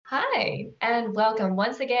Hi, and welcome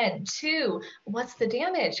once again to What's the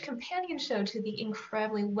Damage? Companion show to the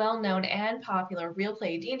incredibly well-known and popular real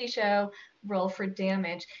play D&D show, Roll for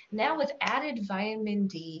Damage, now with added vitamin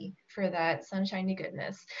D for that sunshiny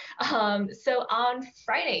goodness. So on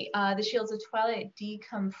Friday, the Shields of Twilight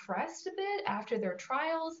decompressed a bit after their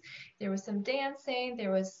trials. There was some dancing,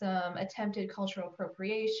 there was some attempted cultural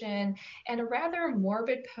appropriation, and a rather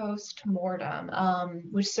morbid post-mortem,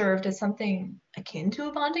 which served as something akin to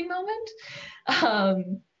a bonding moment.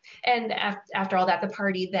 Um, and after all that, the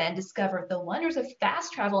party then discovered the wonders of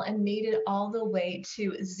fast travel and made it all the way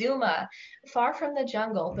to Zuma, far from the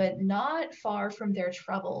jungle, but not far from their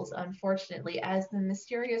troubles, unfortunately, as the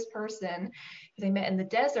mysterious person they met in the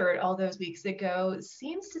desert all those weeks ago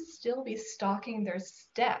seems to still be stalking their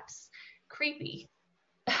steps. Creepy.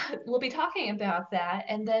 We'll be talking about that,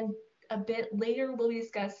 and then a bit later we'll be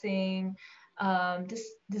discussing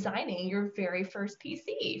designing your very first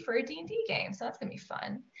PC for a D&D game. So that's going to be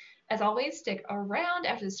fun. As always, stick around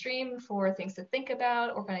after the stream for things to think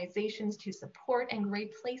about, organizations to support, and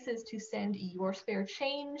great places to send your spare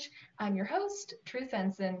change. I'm your host, Truth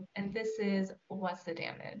Benson, and this is What's the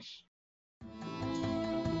Damage?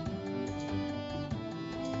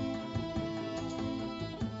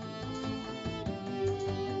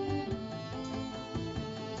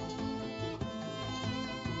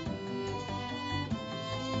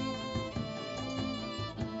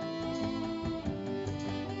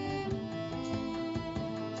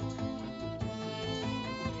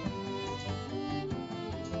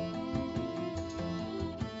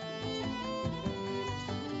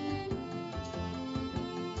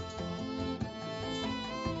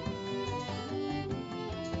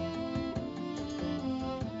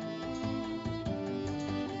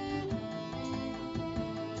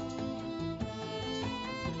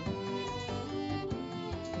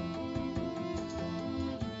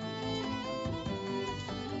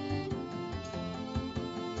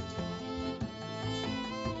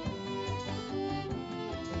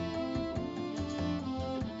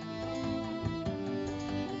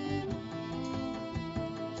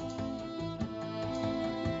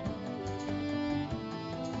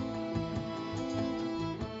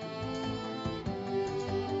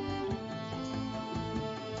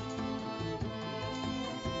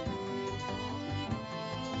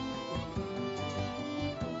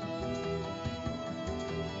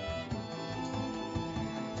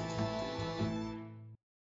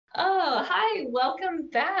 Oh, hi, welcome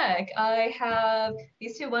back. I have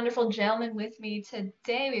these two wonderful gentlemen with me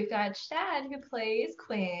today. We've got Chad, who plays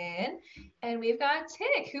Quinn, and we've got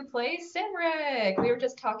Tick, who plays Cynric. We were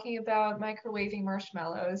just talking about microwaving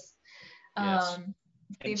marshmallows. Yes.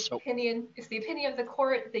 The And so, it's the opinion of the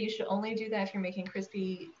court that you should only do that if you're making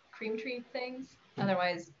crispy cream treat things.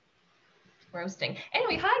 Otherwise, roasting.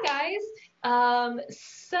 Anyway, hi guys.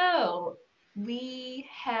 So we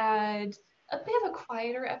had a bit of a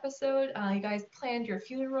quieter episode. You guys planned your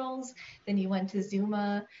funerals, then you went to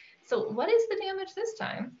Zuma. So what is the damage this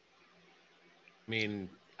time? I mean,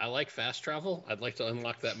 I like fast travel. I'd like to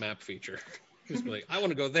unlock that map feature. Just be like, I want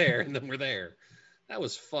to go there, and then we're there. That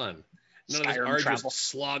was fun. None of this Skyrim travel. arduous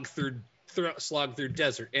slog through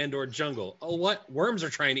desert and/or jungle. Oh, what? Worms are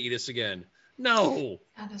trying to eat us again. No,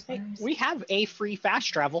 God, those Hey, worms. we have a free fast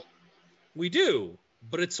travel. we do,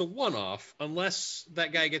 but it's a one-off unless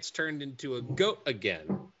that guy gets turned into a goat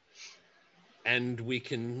again, and we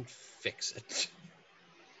can fix it.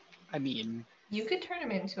 I mean, You could turn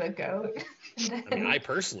him into a goat and I mean, then I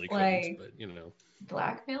personally couldn't, like but you know,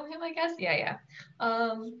 blackmail him, I guess. Yeah, yeah.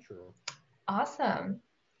 Um, true. awesome.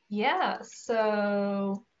 Yeah,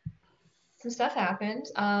 so some stuff happened.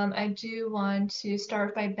 I do want to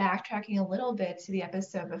start by backtracking a little bit to the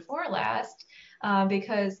episode before last,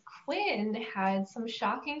 because Quinn had some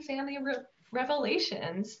shocking family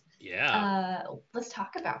revelations. Yeah, Uh, let's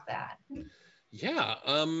talk about that. yeah.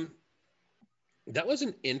 That was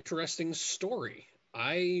an interesting story.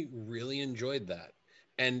 I really enjoyed that.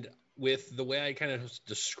 And with the way I kind of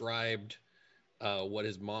described what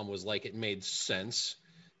his mom was like, it made sense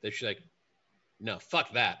that she's like, no,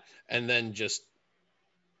 fuck that. And then just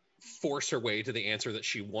force her way to the answer that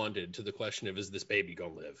she wanted to the question of, is this baby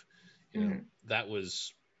going to live? You know, Mhm. that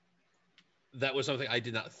was something I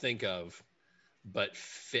did not think of, but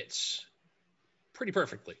fits pretty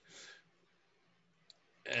perfectly.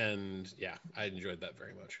 And yeah, I enjoyed that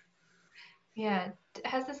very much. Yeah,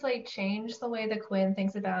 has this like changed the way that Quinn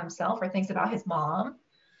thinks about himself or thinks about his mom?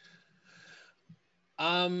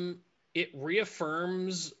 Um, it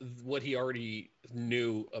reaffirms what he already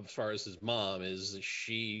knew as far as his mom is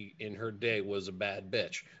she in her day was a bad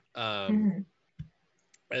bitch. Um, Mhm.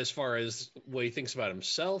 As far as what he thinks about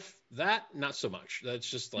himself, that not so much. That's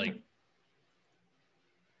just like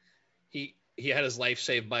he had his life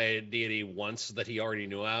saved by a deity once that he already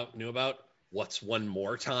knew about. What's one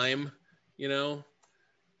more time, you know?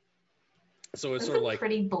 So it's That's sort of a like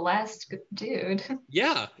pretty blessed dude.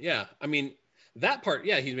 yeah. I mean, that part,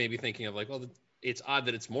 yeah, he may be thinking of like, well, it's odd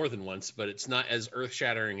that it's more than once, but it's not as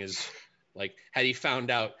earth-shattering as like had he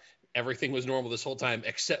found out everything was normal this whole time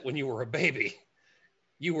except when you were a baby.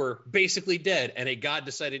 You were basically dead, and a god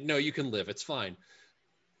decided, no, you can live. It's fine.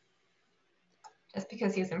 Just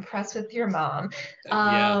because he's impressed with your mom.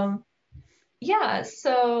 Yeah. Yeah,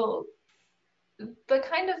 so but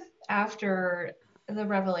kind of after the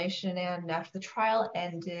revelation and after the trial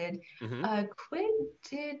ended, Hmm. Quinn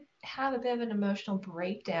did have a bit of an emotional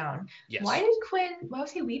breakdown. Yes. Why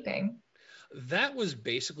was he weeping? That was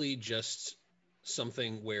basically just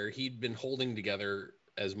something where he'd been holding together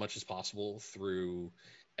as much as possible through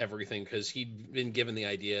everything because he'd been given the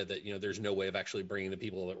idea that, there's no way of actually bringing the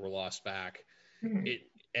people that were lost back. Mhm.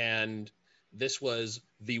 And this was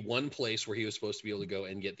the one place where he was supposed to be able to go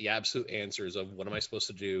and get the absolute answers of what am I supposed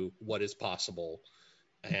to do, what is possible,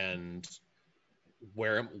 and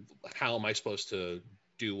how am I supposed to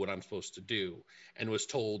do what I'm supposed to do, and was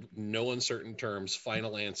told no uncertain terms,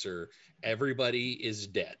 final answer, everybody is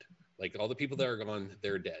dead. Like all the people that are gone,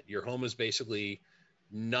 they're dead. Your home is basically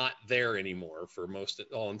not there anymore for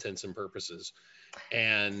all intents and purposes.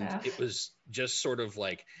 And Seth. it was just sort of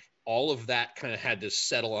like all of that kind of had to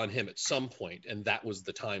settle on him at some point, and that was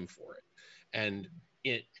the time for it. And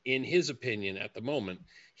in his opinion at the moment,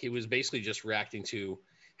 he was basically just reacting to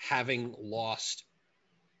having lost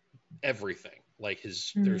everything. Like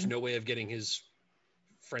there's no way of getting his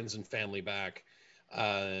friends and family back,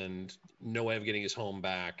 and no way of getting his home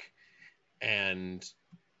back. And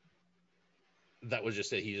that was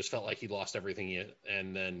just it. He just felt like he lost everything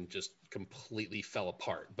and then just completely fell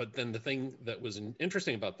apart. But then the thing that was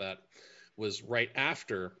interesting about that was right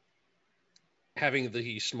after having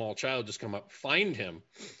the small child just come up, find him,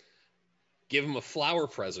 give him a flower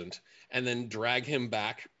present, and then drag him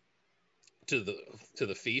back to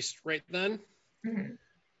the feast right then. Mhm.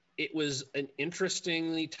 It was an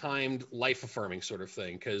interestingly timed, life-affirming sort of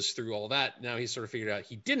thing, because through all that, now he's sort of figured out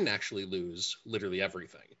he didn't actually lose literally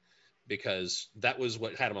everything, because that was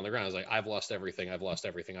what had him on the ground. It was like, I've lost everything,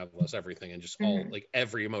 and just all like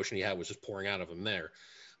every emotion he had was just pouring out of him there.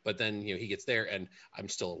 But then he gets there, and I'm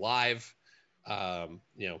still alive.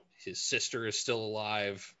 His sister is still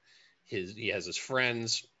alive. He has his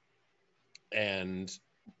friends, and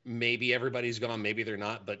maybe everybody's gone, maybe they're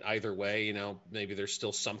not, but either way, maybe there's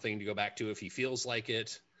still something to go back to if he feels like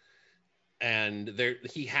it. And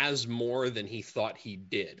he has more than he thought he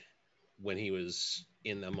did when he was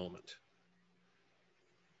in the moment.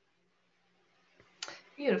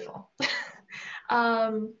 Beautiful.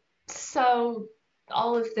 So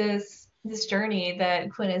all of this journey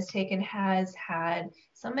that Quinn has taken has had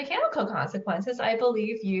some mechanical consequences. I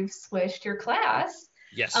believe you've switched your class.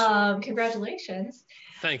 Yes. Congratulations.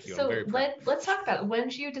 Thank you. So I'm very proud. let's talk about it. When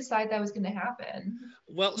did you decide that was going to happen?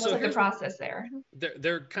 Well, What's the process there?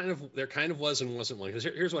 There kind of was and wasn't one, because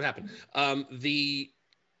here's what happened. The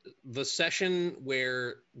session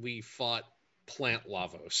where we fought Plant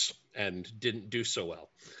Lavos and didn't do so well.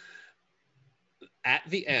 At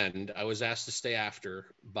the end, I was asked to stay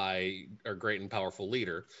after by our great and powerful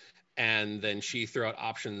leader, and then she threw out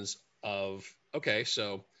options of, okay,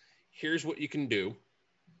 so here's what you can do.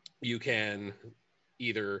 You can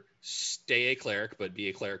either stay a cleric, but be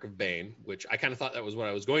a cleric of Bane, which I kind of thought that was what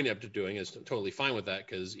I was going to end up doing. Is totally fine with that,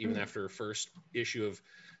 because even after first issue of,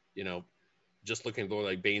 just looking at the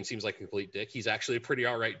like, Bane seems like a complete dick. He's actually a pretty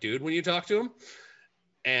all right dude when you talk to him.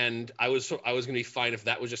 And I was going to be fine if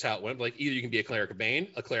that was just how it went. Like, either you can be a cleric of Bane,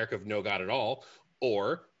 a cleric of no god at all,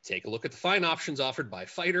 or take a look at the fine options offered by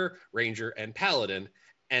fighter, ranger, and paladin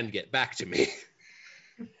and get back to me.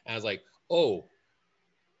 And I was like, oh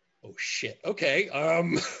shit. Okay.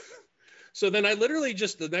 So then I literally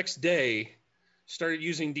just the next day started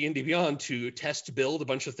using D&D Beyond to test build a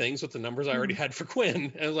bunch of things with the numbers I already had for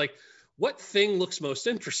Quinn. And I was like, what thing looks most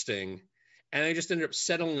interesting? And I just ended up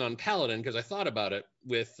settling on Paladin because I thought about it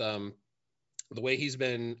with the way he's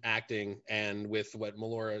been acting and with what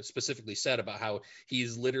Melora specifically said about how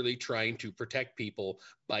he's literally trying to protect people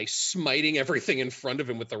by smiting everything in front of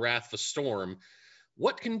him with the Wrath of a Storm.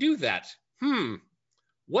 What can do that?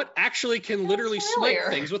 What actually can literally smite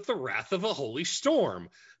things with the Wrath of a Holy Storm?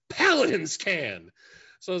 Paladins can.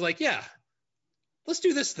 So I was like, yeah, let's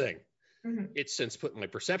do this thing. It's since put my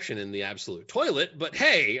perception in the absolute toilet, but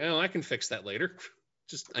hey, I can fix that later.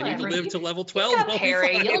 I need to live to level You 12. got I'll be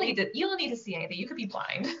Perry. fine. You don't need to see anything. You could be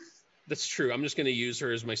blind. That's true. I'm just going to use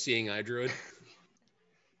her as my seeing eye druid.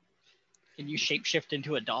 Can you shapeshift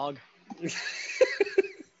into a dog?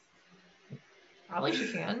 Probably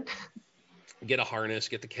she can. Get a harness,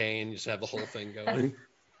 get the cane, just have the whole thing going.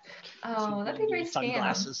 Oh, that'd be a great scam.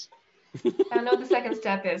 Sunglasses. I don't know what the second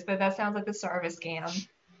step is, but that sounds like the start of a scam.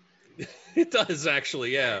 It does,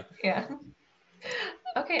 actually, yeah. Yeah.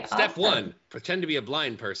 Okay, Step awesome. 1, pretend to be a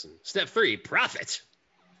blind person. Step 3, profit.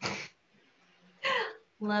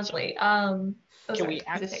 Lovely. Can sorry, we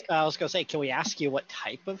ask, Zizek. I was going to say, can we ask you what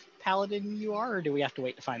type of paladin you are, or do we have to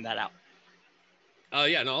wait to find that out?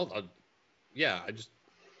 Yeah, no, I just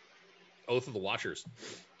Oath of the Watchers.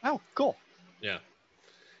 Oh, cool. Yeah.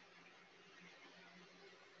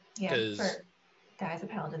 Yeah, 'cause- for that is a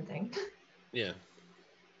paladin thing. Yeah.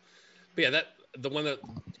 But yeah, the ones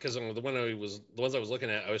I was looking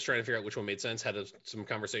at, I was trying to figure out which one made sense. Had some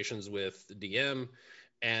conversations with the DM,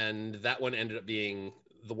 and that one ended up being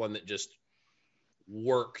the one that just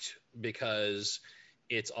worked because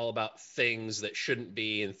it's all about things that shouldn't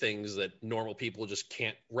be and things that normal people just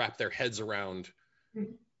can't wrap their heads around.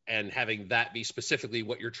 Mhm. And having that be specifically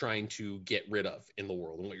what you're trying to get rid of in the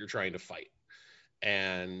world and what you're trying to fight.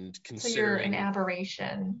 And So you're an considering,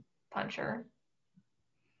 aberration puncher.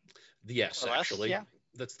 yes, Or less, actually, yeah.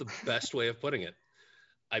 that's the best way of putting it.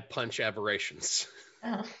 I punch aberrations.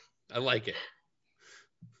 Oh. I like it.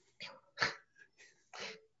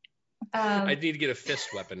 Um, I need to get a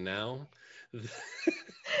fist weapon now.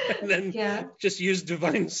 And then yeah. just use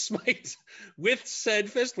Divine Smite with said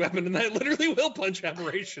fist weapon, and I literally will punch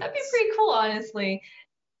aberrations. That'd be pretty cool, honestly.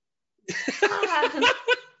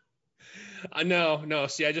 No.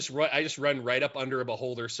 See, I just run right up under a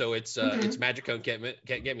beholder, so it's Mhm. magic cone can't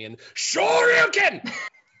get me. And sure you can.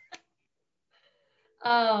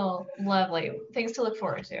 Oh, lovely. Things to look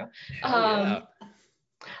forward to. Yeah.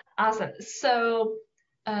 Awesome. So,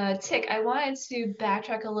 Tick, I wanted to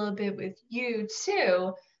backtrack a little bit with you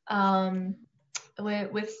too,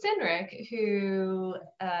 with Cynric, who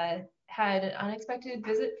had an unexpected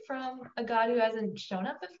visit from a god who hasn't shown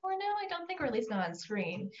up before now, I don't think, or at least not on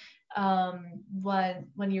screen,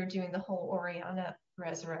 when you were doing the whole Oriana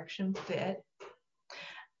resurrection bit.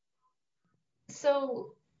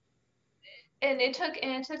 So, and it took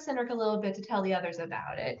Cynric a little bit to tell the others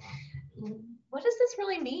about it. What does this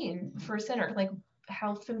really mean for Cynric? Like,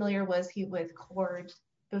 how familiar was he with Cord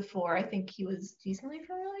before? I think he was decently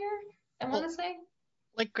familiar, I want to say.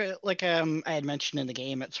 Like I had mentioned in the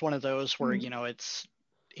game, it's one of those where, Mhm. you know, it's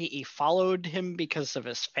he followed him because of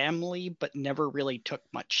his family, but never really took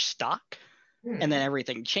much stock. Hmm. And then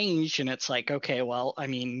everything changed, and it's like, okay, well, I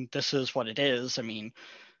mean, this is what it is. I mean,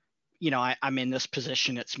 you know, I'm in this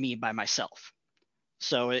position, it's me by myself.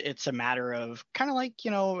 So it's a matter of kind of like,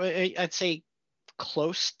 you know, I'd say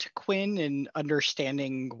close to Quinn and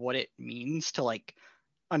understanding what it means to like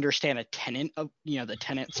understand a tenet of, you know, the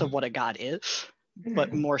tenets of what a god is,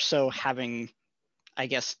 but more so having, I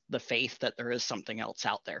guess, the faith that there is something else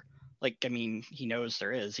out there. Like, I mean, he knows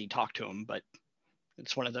there is, he talked to him, but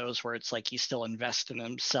it's one of those where it's like he still invests in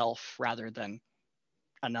himself rather than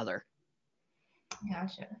another.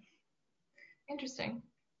 Gotcha. Interesting.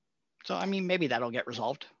 So, I mean, maybe that'll get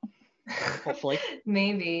resolved. Hopefully.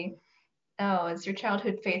 Maybe. Oh, it's your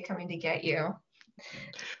childhood faith coming to get you.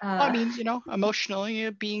 I mean, you know, emotionally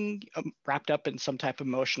being wrapped up in some type of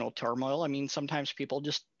emotional turmoil. I mean, sometimes people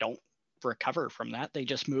just don't recover from that. They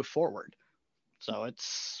just move forward. So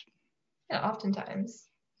it's... Yeah, oftentimes.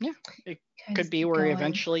 Yeah, it Kinda could be keep where going.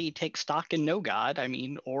 eventually he takes stock in no God. I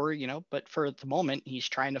mean, or, you know, but for the moment, he's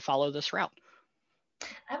trying to follow this route.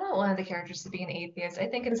 I want one of the characters to be an atheist. I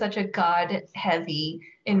think in such a God-heavy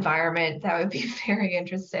environment, that would be very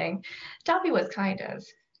interesting. Dobby was kind of.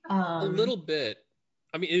 A little bit.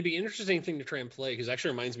 I mean, it'd be an interesting thing to try and play because it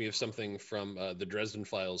actually reminds me of something from the Dresden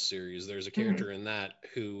Files series. There's a character in that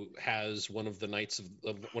who has one of the knights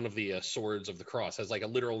of one of the swords of the cross, has like a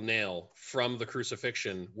literal nail from the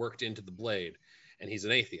crucifixion worked into the blade, and he's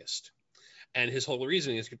an atheist. And his whole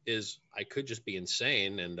reasoning is I could just be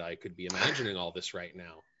insane and I could be imagining all this right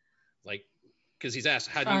now, like because he's asked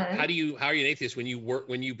how are you an atheist when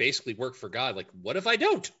you basically work for God? Like, what if I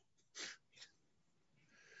don't?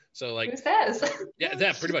 So like, who says? Yeah,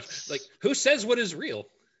 that pretty much. Like, who says what is real?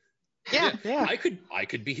 Yeah. I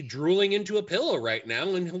could be drooling into a pillow right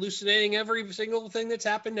now and hallucinating every single thing that's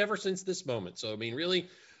happened ever since this moment. So I mean, really,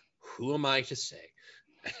 who am I to say?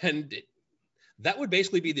 And that would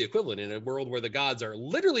basically be the equivalent in a world where the gods are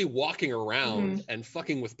literally walking around and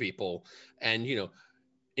fucking with people, and you know,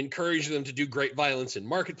 encouraging them to do great violence in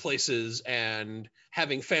marketplaces and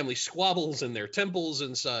having family squabbles in their temples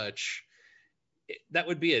and such. That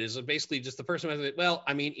would be it. Is basically just the person who, well,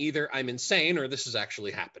 I mean, either I'm insane or this is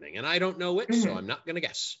actually happening, and I don't know which, so I'm not going to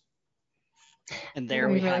guess. And there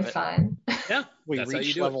we have it. Fun. Yeah, we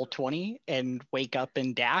reach level 20 and wake up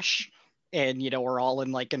in Dash, and we're all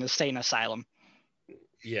in like an insane asylum.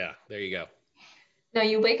 Yeah, there you go. No,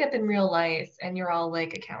 you wake up in real life and you're all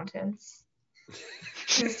like accountants.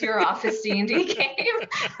 Just your office D&D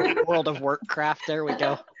game. World of Warcraft. There we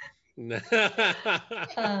go.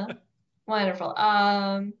 Wonderful.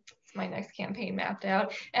 It's my next campaign mapped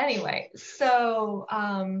out. Anyway, so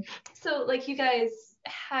like you guys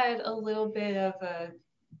had a little bit of a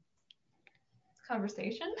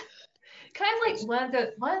conversation, kind of like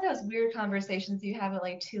one of those weird conversations you have at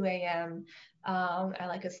like 2 a.m. At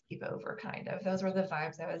like a sleepover kind of. Those were the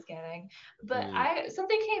vibes I was getting. But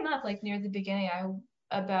something came up like near the beginning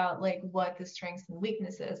about like what the strengths and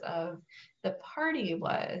weaknesses of the party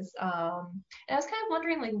was. And I was kind of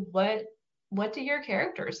wondering like what do your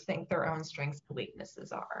characters think their own strengths and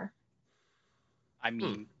weaknesses are? I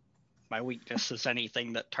mean, my weakness is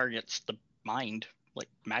anything that targets the mind, like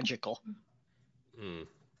magical.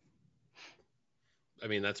 I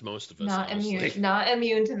mean, that's most of us. Not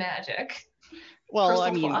immune to magic. Well,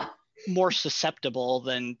 I mean, more susceptible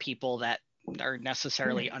than people that are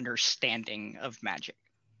necessarily understanding of magic.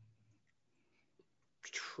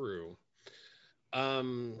 True.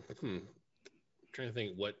 Trying to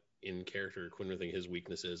think what in character Quinn would think his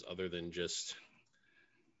weakness is, other than just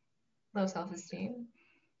low self-esteem.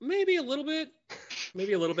 Maybe a little bit,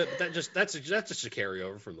 but that's just a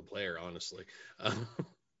carryover from the player, honestly.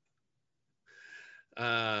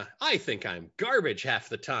 I think I'm garbage half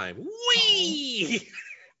the time. Whee!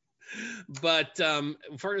 But as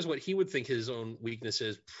far as what he would think his own weakness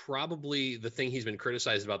is, probably the thing he's been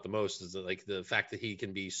criticized about the most is like the fact that he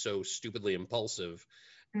can be so stupidly impulsive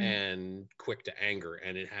and quick to anger,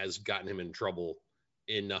 and it has gotten him in trouble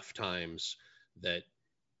enough times that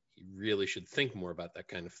he really should think more about that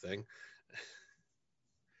kind of thing.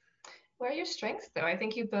 What are your strengths, though? I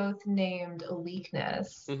think you both named a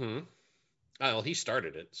weakness. Well, he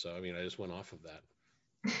started it, so I mean, I just went off of that.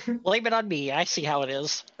 Blame it on me. I see how it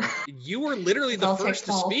is. You were literally the first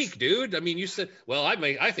to speak, dude. I mean, you said, well,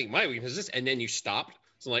 I think my weakness is this, and then you stopped.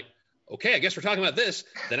 So I'm like, okay, I guess we're talking about this.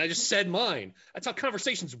 Then I just said mine. That's how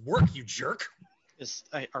conversations work, you jerk.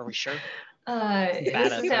 Are we sure? This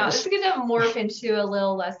is going to morph into a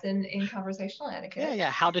little lesson in conversational etiquette.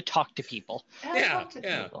 Yeah, how to talk to people.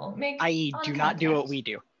 People. I do not do what we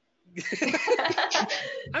do.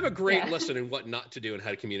 I'm a great lesson in what not to do and how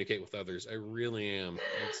to communicate with others. I really am.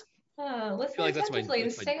 Listen attentively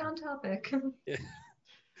and stay on topic. Yeah.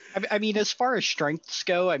 I mean, as far as strengths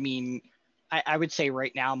go, I mean, I would say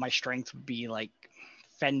right now my strength would be like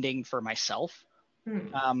fending for myself.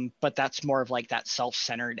 But that's more of like that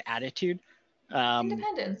self-centered attitude.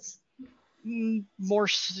 Independence. More,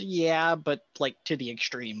 yeah, but like to the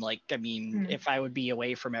extreme. Like, I mean, if I would be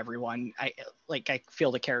away from everyone, I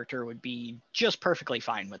feel the character would be just perfectly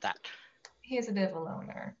fine with that. He is a bit of a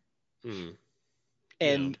loner.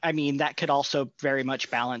 And I mean, that could also very much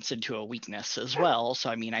balance into a weakness as well. So,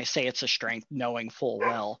 I mean, I say it's a strength knowing full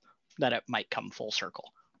well that it might come full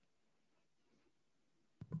circle.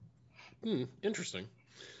 Interesting.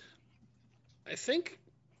 I think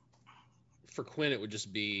for Quinn, it would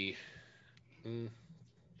just be, trying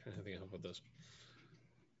to think about this.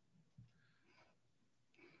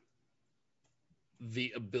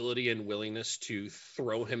 The ability and willingness to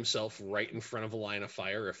throw himself right in front of a line of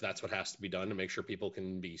fire if that's what has to be done to make sure people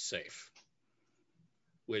can be safe,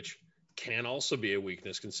 which can also be a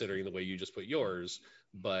weakness considering the way you just put yours.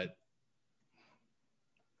 But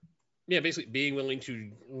yeah, basically being willing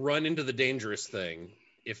to run into the dangerous thing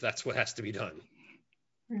if that's what has to be done.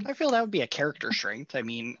 I feel that would be a character strength. I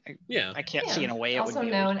mean, I can't see in a way it also would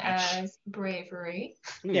be known as bravery.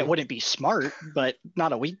 Yeah, it wouldn't be smart, but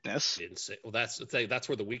not a weakness. Well, that's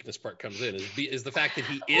where the weakness part comes in. Is the fact that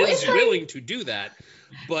he is willing to do that,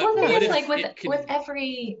 but with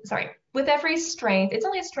every strength, it's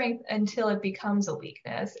only a strength until it becomes a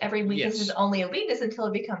weakness. Every weakness is only a weakness until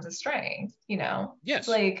it becomes a strength. You know? Yes.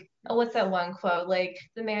 Like, what's that one quote? Like,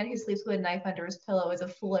 the man who sleeps with a knife under his pillow is a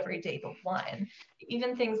fool every day but one.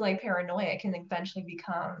 Even things like paranoia can eventually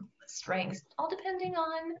become strengths, all depending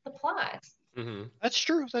on the plot. That's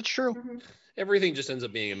true. Everything just ends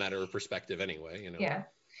up being a matter of perspective anyway, you know? Yeah,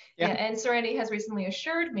 and Serenity has recently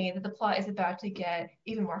assured me that the plot is about to get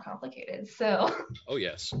even more complicated, so... Oh,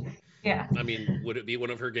 yes. Yeah. I mean, would it be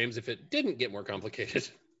one of her games if it didn't get more complicated?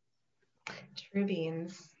 True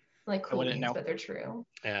beans. Like I cool wouldn't beans, know. but they're true.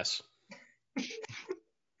 Ass.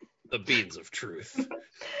 The beans of truth.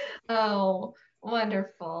 Oh,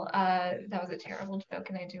 wonderful. That was a terrible joke,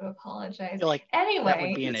 and I do I apologize. feel like that would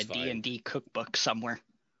Anyway, be in a It's fine. D&D cookbook somewhere.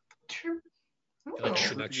 true. I feel like I Ooh,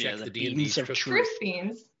 should not Yeah, check the the D&D beans of cookbook. truth. truth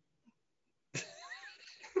beans.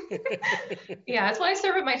 Yeah, that's what I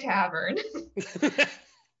serve at my tavern.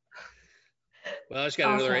 Well, I just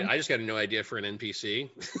got Awesome. I just got a new idea for an NPC.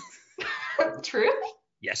 Truth?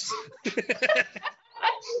 Yes.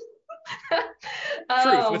 Oh,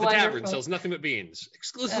 Truth with a tavern wonderful. sells nothing but beans.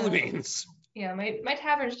 Exclusively Oh. beans. Yeah, my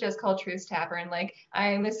tavern's just called Truth's Tavern. Like,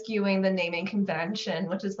 I'm eschewing the naming convention,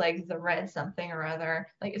 which is like the red something or other.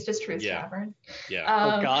 Like, it's just Truth's Yeah. Tavern. Yeah.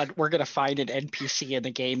 Oh God, we're gonna find an NPC in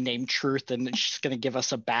the game named Truth, and she's gonna give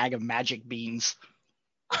us a bag of magic beans.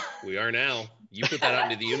 We are now. You put that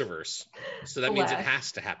out into the universe. So that means it Bless.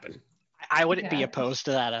 has to happen. I wouldn't be Yeah. opposed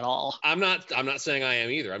to that at all. I'm not saying I am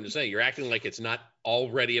either. I'm just saying you're acting like it's not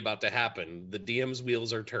already about to happen. The DM's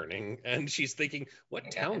wheels are turning and she's thinking, what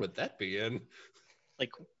town would that be in?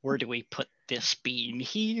 Like, where do we put this bean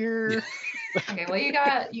here? Okay, well, you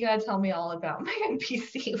gotta tell me all about my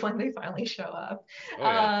NPC when they finally show up. Oh,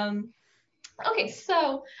 yeah. Okay,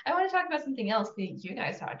 so I want to talk about something else that you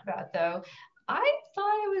guys talked about, though. I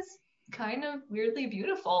thought it was kind of weirdly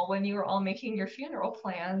beautiful when you were all making your funeral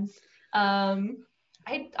plans.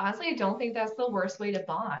 I honestly don't think that's the worst way to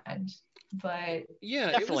bond, but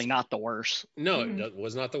Yeah, Definitely not the worst. No, Mhm. it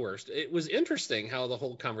was not the worst. It was interesting how the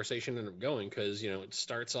whole conversation ended up going because, it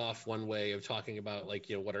starts off one way of talking about like,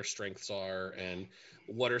 what our strengths are and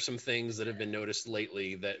what are some things that have been noticed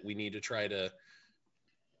lately that we need to try to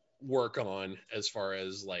work on as far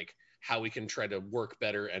as like how we can try to work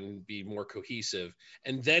better and be more cohesive.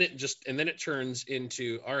 And then it turns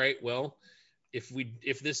into, all right, well,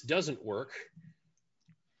 if this doesn't work,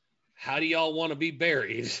 how do y'all want to be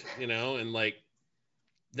buried? And like,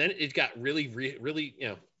 then it got really, really,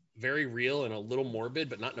 very real and a little morbid,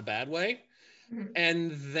 but not in a bad way. Mhm.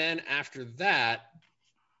 And then after that,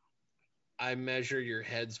 I measure your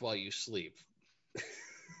heads while you sleep.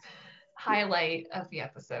 highlight of the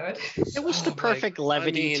episode. It was the perfect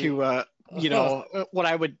levity to, what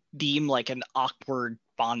I would deem like an awkward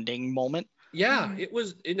bonding moment. Yeah, Mhm.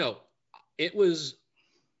 it was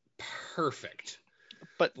perfect.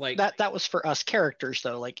 But Like- that was for us characters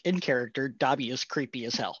though. Like in character, Dobby is creepy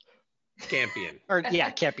as hell. Campion. Or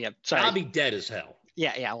yeah, Campion. Sorry. Dobby dead as hell.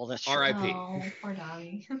 Yeah. Well, that's true. R.I.P. Oh, poor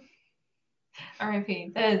Dobby.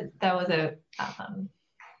 R.I.P. That was a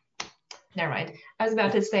never mind. I was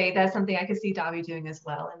about to say that's something I could see Dobby doing as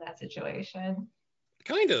well in that situation.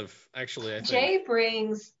 Kind of, actually, I think. Jay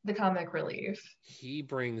brings the comic relief. He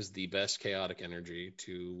brings the best chaotic energy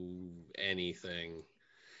to anything.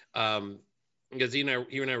 Because he and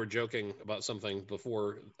I were joking about something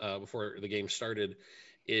before the game started.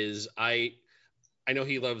 Is I know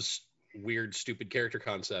he loves weird, stupid character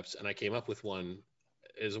concepts, and I came up with one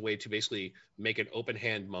as a way to basically make an open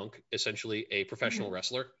hand monk essentially a professional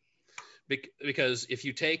wrestler. Because if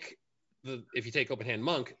you take open hand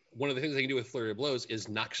monk, one of the things they can do with flurry of blows is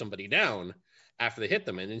knock somebody down after they hit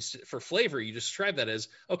them. And for flavor, you describe that as,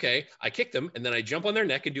 okay, I kick them and then I jump on their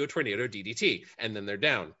neck and do a tornado DDT and then they're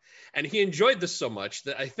down. And he enjoyed this so much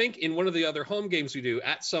that I think in one of the other home games we do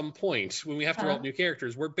at some point when we have to roll up new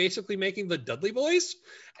characters, we're basically making the Dudley Boys.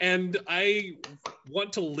 And I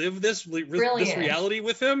want to live this reality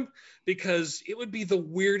with him because it would be the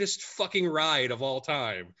weirdest fucking ride of all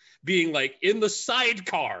time, being like in the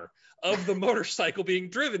sidecar of the motorcycle being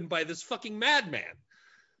driven by this fucking madman.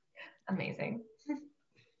 Amazing.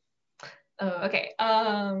 Oh, okay.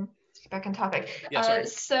 Let's get back on topic. Yeah, sorry.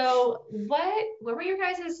 So what were your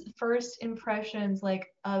guys' first impressions like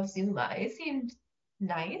of Zuma? It seemed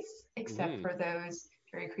nice, except for those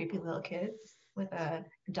very creepy little kids with a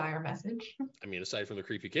dire message. I mean, aside from the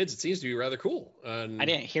creepy kids, it seems to be rather cool. I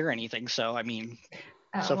didn't hear anything, so I mean,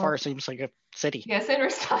 So far it seems like a city. Yeah,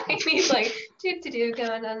 Cinder's fine. He's like, do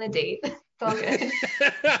going on a date. It's all good.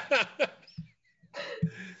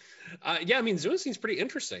 Yeah, I mean, Zuma seems pretty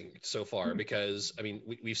interesting so far because, I mean,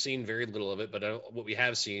 we've seen very little of it, but what we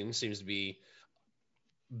have seen seems to be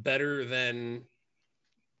better than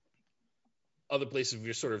other places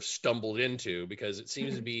we've sort of stumbled into because it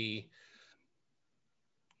seems to be,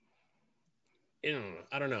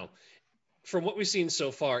 I don't know. From what we've seen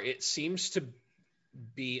so far, it seems to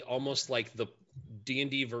be almost like the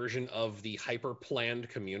D&D version of the hyper-planned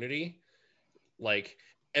community. Like,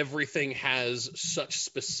 everything has such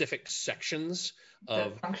specific sections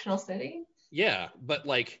of the functional city. Yeah, but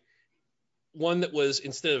like one that was,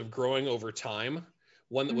 instead of growing over time,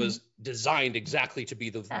 one that was designed exactly to be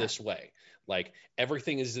this way. Like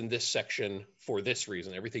everything is in this section for this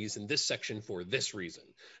reason. Everything is in this section for this reason.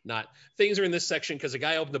 Not things are in this section because a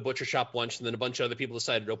guy opened a butcher shop once and then a bunch of other people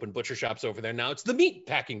decided to open butcher shops over there. Now it's the meat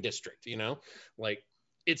packing district, you know? Like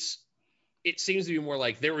it seems to be more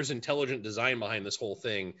like there was intelligent design behind this whole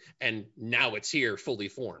thing and now it's here fully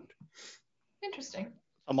formed. Interesting.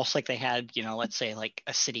 Almost like they had, let's say like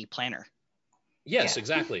a city planner. Yes,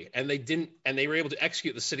 exactly. And they were able to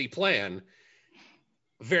execute the city plan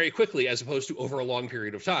very quickly as opposed to over a long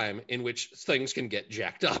period of time in which things can get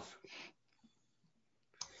jacked up.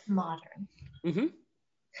 Modern.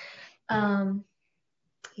 Mm-hmm.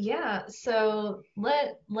 Yeah, so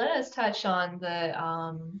let us touch on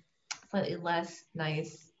the slightly less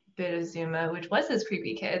nice bit of Zuma, which was his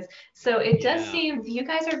creepy kids. So it does seem you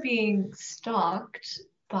guys are being stalked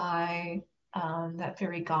by that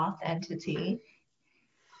very goth entity.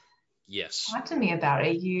 Yes. Talk to me about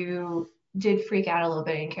it. You did freak out a little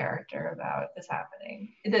bit in character about this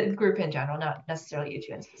happening. The group in general, not necessarily you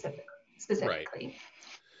two in specifically. Right.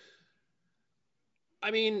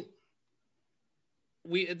 I mean,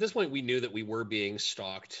 at this point we knew that we were being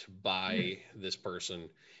stalked by this person.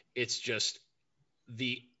 It's just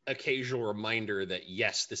the occasional reminder that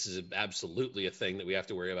yes, this is absolutely a thing that we have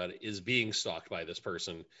to worry about, is being stalked by this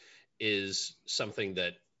person, is something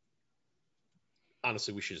that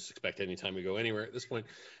honestly we should just expect anytime we go anywhere at this point.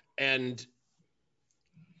 And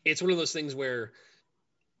it's one of those things where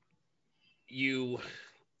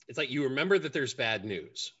it's like you remember that there's bad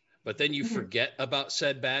news, but then you forget about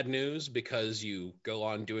said bad news because you go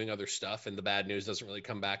on doing other stuff and the bad news doesn't really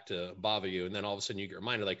come back to bother you. And then all of a sudden you get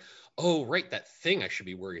reminded like, oh, right, that thing I should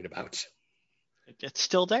be worried about. It's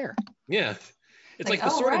still there. Yeah. It's like the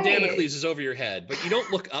sword of Damocles is over your head, but you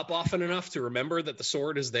don't look up often enough to remember that the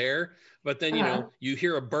sword is there. But then, you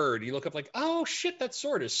hear a bird, you look up like, oh shit, that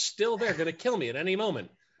sword is still there, going to kill me at any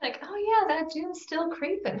moment. Like, oh yeah, that dude's still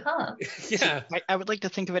creeping, huh? Yeah. I would like to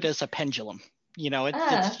think of it as a pendulum.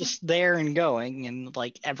 It's just there and going and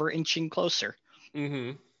like ever inching closer.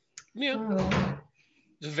 Mm-hmm. Yeah.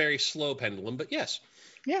 It's a very slow pendulum, but yes.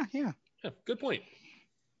 Yeah. Good point.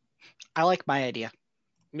 I like my idea.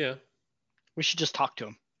 Yeah. We should just talk to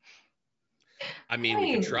him. I mean,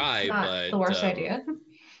 we can try, but the worst idea.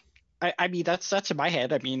 I mean, that's in my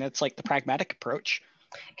head. I mean, it's like the pragmatic approach.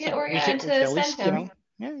 Get Orion to send him.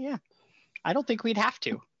 Yeah. I don't think we'd have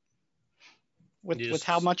to. With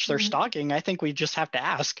how much they're stalking, I think we just have to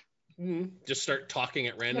ask. Just start talking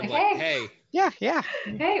at random, like, hey. Yeah.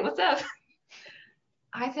 Hey, what's up?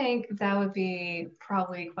 I think that would be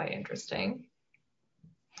probably quite interesting.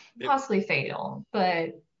 Possibly fatal,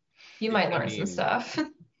 but you might learn some stuff.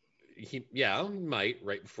 He might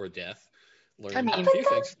right before death. I mean,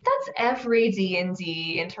 that's every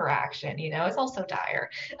D&D interaction, it's also dire.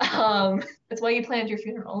 That's why you planned your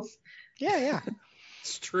funerals. Yeah.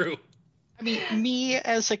 It's true. I mean, me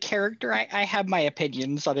as a character, I have my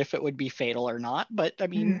opinions on if it would be fatal or not, but I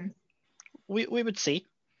mean, we would see.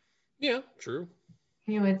 Yeah, true.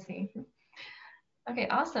 You would see. Okay,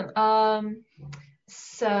 awesome.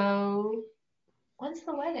 So when's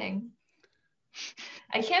the wedding?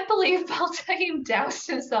 I can't believe Baltaim doused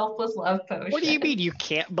himself with love potion. What do you mean you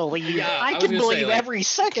can't believe? Yeah, I can believe every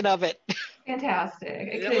second of it. Fantastic.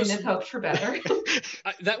 I couldn't have hoped for better.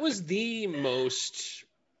 That was the most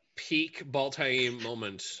peak Baltaim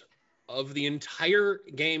moment of the entire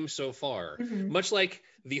game so far. Much like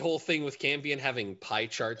the whole thing with Campion having pie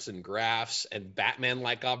charts and graphs and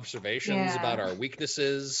Batman-like observations about our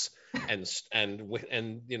weaknesses and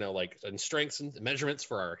strengths and measurements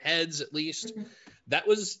for our heads, at least. That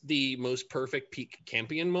was the most perfect peak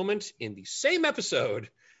Campion moment in the same episode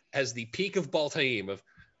as the peak of Baltaim of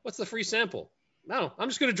what's the free sample? No, I'm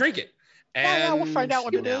just going to drink it. And we'll find out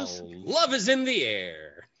what it is. Love is in the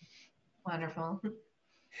air. Wonderful.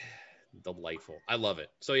 Delightful. I love it.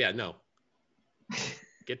 So yeah, no.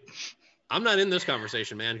 I'm not in this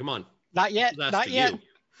conversation, man. Come on. Not yet.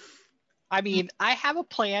 I mean, I have a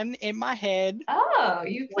plan in my head. Oh,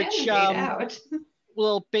 you planned it out.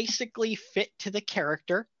 Will basically fit to the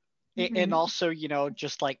character and also,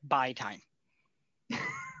 just like buy time.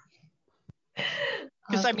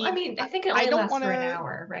 Because I think it only lasts for an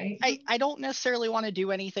hour, right? I don't necessarily want to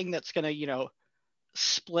do anything that's going to,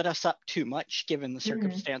 split us up too much given the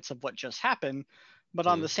circumstance of what just happened. But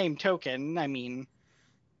on the same token, I mean,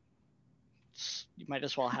 you might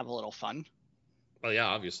as well have a little fun. Well, yeah,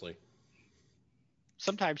 obviously.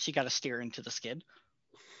 Sometimes you got to steer into the skid.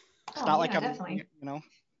 It's not like I'm, definitely.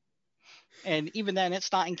 And even then,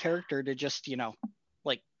 it's not in character to just,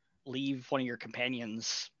 like leave one of your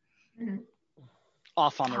companions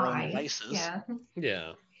off on their own devices.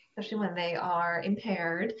 Yeah. especially when they are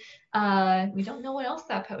impaired. We don't know what else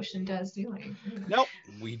that potion does, do we? Nope.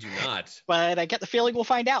 We do not. But I get the feeling we'll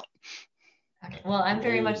find out. Okay. Well, I'm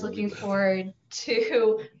very much looking forward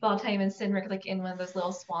to Baltime and Cynric like in one of those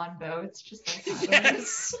little swan boats, just like paddling.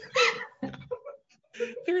 Yes.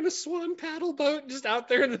 They're in a swan paddle boat just out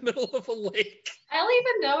there in the middle of a lake. I don't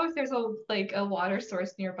even know if there's a water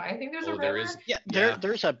source nearby. I think there's a river. There is. Yeah,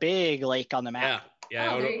 there's a big lake on the map.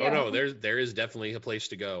 Yeah. No, there is definitely a place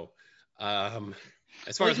to go.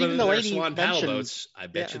 As far as whether there are swan paddle boats, I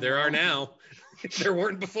bet you there are now. There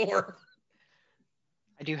weren't before.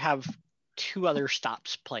 I do have 2 other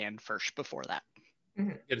stops planned first before that.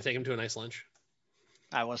 Mm-hmm. Gonna take him to a nice lunch?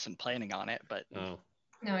 I wasn't planning on it, but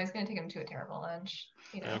no, he's gonna take him to a terrible lunch.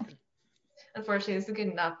 Okay. Unfortunately, this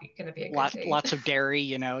is not gonna be a good date. Lots of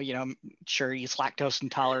dairy. Sure he's lactose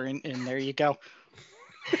intolerant, and there you go.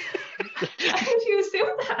 How did you assume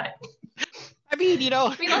that? I mean,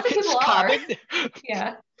 lots of people are.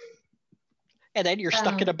 Yeah. And then you're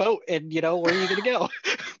stuck in a boat, and where are you gonna go?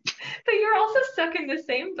 But you're also stuck in the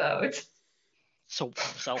same boat. So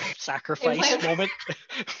self-sacrifice moment.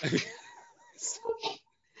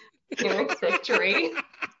 Eric's victory.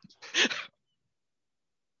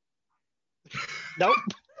 Nope.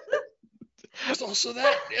 There's also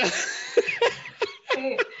that.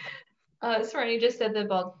 Okay. Serenity just said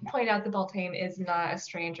point out that Baltane is not a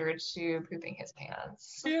stranger to pooping his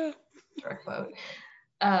pants. Yeah. Direct quote.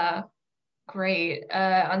 Great.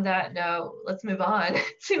 On that note, let's move on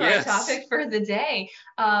to our topic for the day.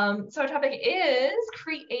 So our topic is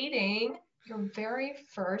creating your very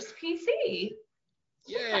first PC.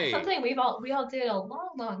 Yay. Something we all did a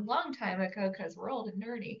long time ago because we're old and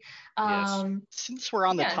nerdy. Since we're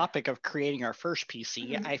on the topic of creating our first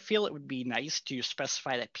PC, I feel it would be nice to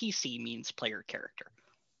specify that PC means player character.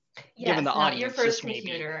 Yes, given the not audience, your first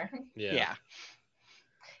computer. Yeah.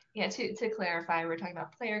 Yeah, to clarify, we're talking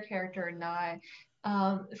about player character, not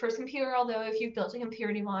the first computer, although if you've built a computer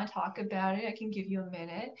and you want to talk about it, I can give you a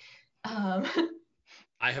minute.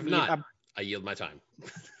 I have not. I yield my time.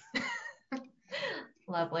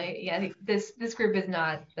 Lovely. Yeah, this group is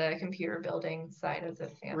not the computer building side of the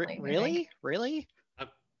family. Really?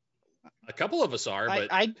 A couple of us are,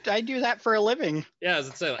 but I do that for a living. Yeah, as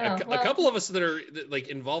I say, a couple of us that are like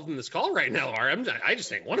involved in this call right now are. I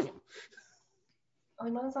just ain't one of them.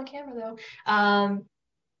 Only one is on camera though.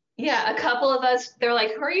 Yeah, a couple of us. They're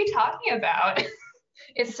like, "Who are you talking about?"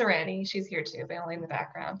 It's Serenity. She's here too, but only in the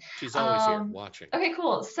background. She's always here watching. Okay,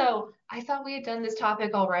 cool. So I thought we had done this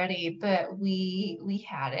topic already, but we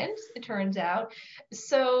hadn't, it turns out.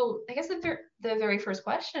 So I guess the very first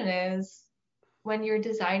question is, when you're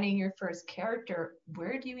designing your first character,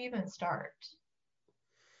 where do you even start?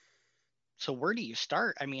 So where do you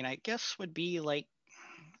start? I mean, I guess would be like,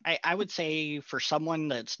 I would say for someone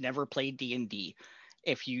that's never played D&D,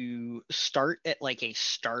 if you start at like a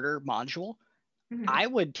starter module, I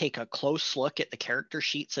would take a close look at the character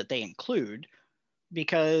sheets that they include,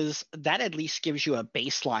 because that at least gives you a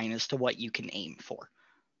baseline as to what you can aim for.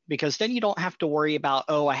 Because then you don't have to worry about,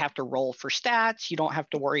 I have to roll for stats. You don't have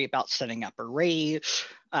to worry about setting up arrays,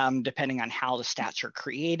 depending on how the stats are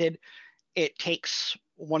created. It takes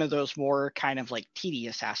one of those more kind of like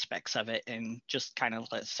tedious aspects of it and just kind of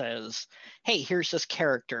says, hey, here's this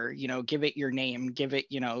character, give it your name, give it,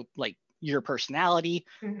 like your personality,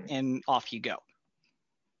 and off you go.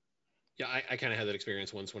 Yeah, I kind of had that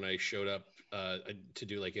experience once when I showed up to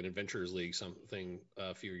do like an Adventurers League something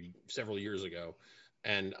several years ago,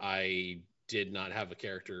 and I did not have a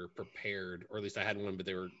character prepared, or at least I had one, but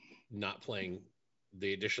they were not playing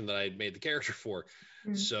the edition that I had made the character for.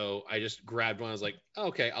 So I just grabbed one. I was like,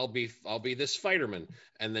 okay, I'll be this fighterman,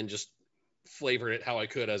 and then just flavored it how I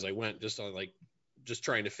could as I went, just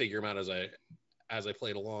trying to figure him out as I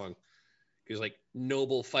played along. He was like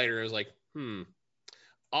noble fighter. I was like,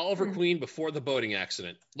 Oliver Queen before the boating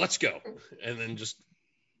accident. Let's go. And then just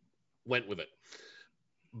went with it.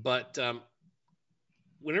 But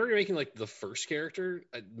whenever you're making like the first character,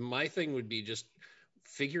 my thing would be just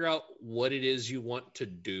figure out what it is you want to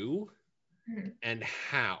do and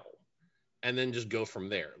how, and then just go from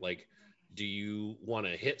there. Like, do you want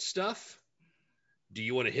to hit stuff? Do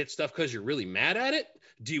you want to hit stuff because you're really mad at it?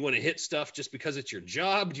 Do you want to hit stuff just because it's your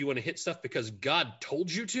job? Do you want to hit stuff because God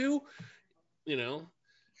told you to?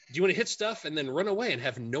 Do you want to hit stuff and then run away and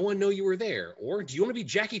have no one know you were there? Or do you want to be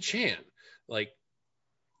Jackie Chan? Like,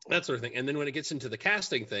 that sort of thing. And then when it gets into the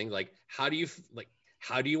casting thing, like, how do you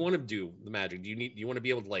want to do the magic? Do you want to be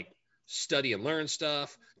able to like study and learn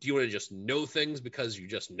stuff? Do you want to just know things because you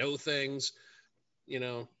just know things?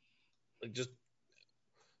 Like, just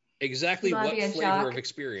exactly You want to what be a flavor jock of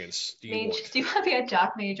experience do you mage? want? Do you want to be a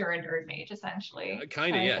jock mage or a nerd mage, essentially?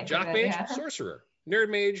 Kind of, I yeah. think of Jock it, mage, yeah. sorcerer, nerd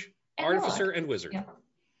mage, And warlock. artificer, and wizard. Yeah.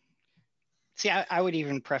 See, I would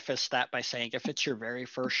even preface that by saying if it's your very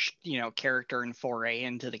first, character and foray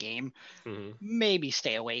into the game, Mhm. maybe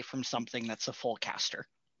stay away from something that's a full caster,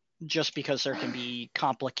 just because there can be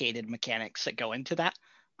complicated mechanics that go into that,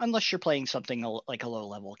 unless you're playing something like a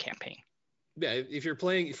low-level campaign. Yeah, if you're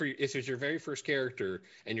playing, if it's your very first character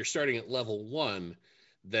and you're starting at level 1,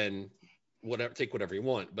 then take whatever you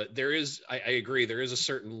want. But I agree, there is a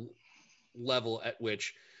certain level at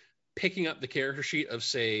which picking up the character sheet of,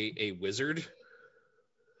 say, a wizard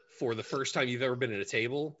for the first time you've ever been at a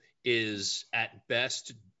table is at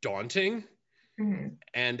best daunting,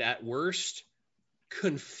 and at worst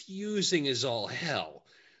confusing as all hell.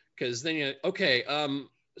 Because then you're okay,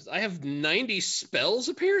 I have 90 spells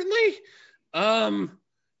apparently.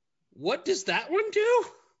 What does that one do?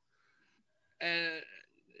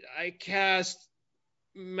 I cast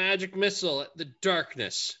magic missile at the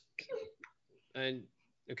darkness. And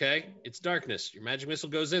okay, it's darkness. Your magic missile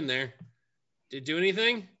goes in there. Did it do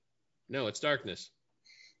anything? No, it's darkness.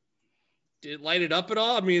 Did it light it up at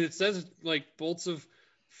all? I mean, it says like bolts of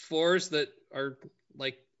force that are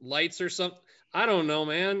like lights or something. I don't know,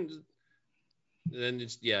 man. Then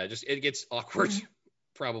it gets awkward.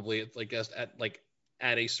 Probably it's like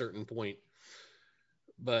at a certain point.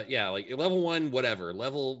 But yeah, like level 1, whatever.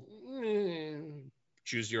 Level,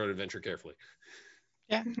 choose your own adventure carefully.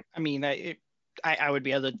 Yeah, I mean, I would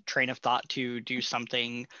be able to train of thought to do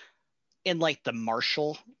something in like the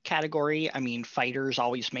martial category. I mean, fighters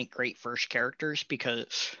always make great first characters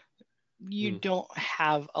because you don't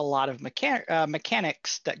have a lot of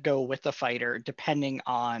mechanics that go with the fighter depending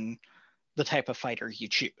on the type of fighter you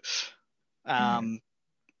choose.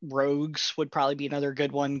 Rogues would probably be another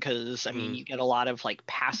good one because I mean you get a lot of like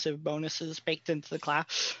passive bonuses baked into the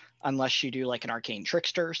class, unless you do like an arcane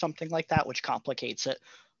trickster or something like that, which complicates it.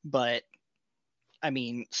 But I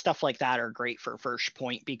mean, stuff like that are great for first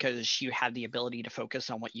point because you have the ability to focus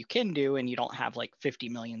on what you can do and you don't have like 50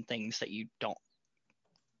 million things that you don't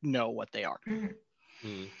know what they are.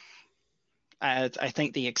 I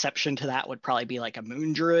think the exception to that would probably be like a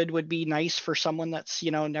moon druid would be nice for someone that's,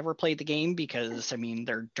 never played the game because, I mean,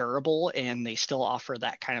 they're durable and they still offer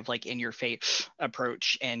that kind of like in your face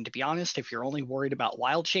approach. And to be honest, if you're only worried about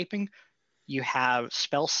wild shaping, you have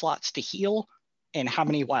spell slots to heal and how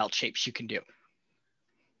many wild shapes you can do.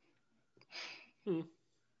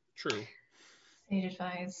 True. Sage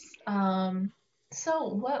advice. So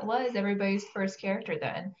what was everybody's first character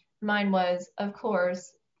then? Mine was, of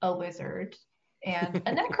course, a wizard and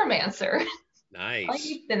a necromancer.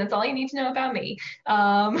 Nice. Then that's all you need to know about me.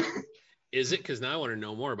 Is it? Because now I want to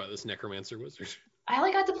know more about this necromancer wizard. I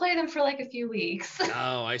only got to play them for like a few weeks.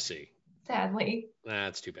 Oh, I see. Sadly.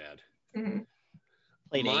 That's too bad.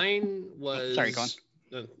 Mine was... Sorry, go on.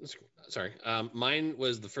 Sorry. Mine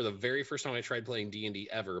was for the very first time I tried playing D&D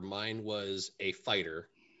ever. Mine was a fighter.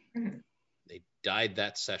 They died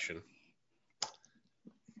that session.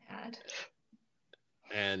 Sad.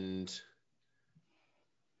 And...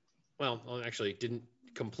 Well, actually, didn't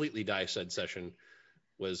completely die said session.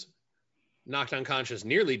 Was knocked unconscious,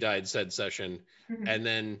 nearly died said session, and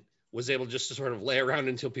then was able just to sort of lay around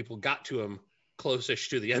until people got to him close-ish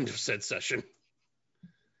to the end of said session.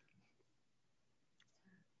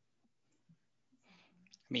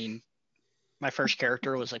 I mean, my first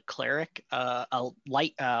character was a cleric, a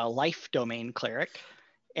life domain cleric,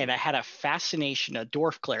 and I had a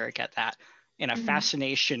dwarf cleric at that, and a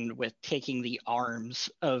fascination with taking the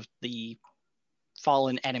arms of the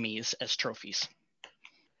fallen enemies as trophies.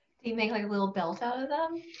 Do you make like a little belt out of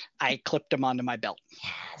them? I clipped them onto my belt.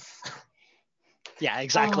 Yes. Yeah,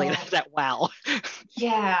 exactly. That wow.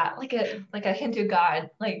 Yeah, like a Hindu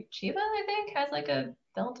god, like Shiva, I think, has like a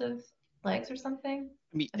belt of legs or something.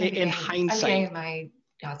 I mean, in hindsight, I'm getting my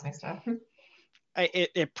gods mixed up.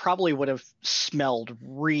 It probably would have smelled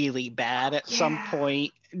really bad at some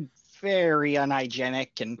point. Very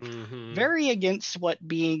unhygienic and very against what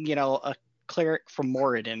being, a cleric from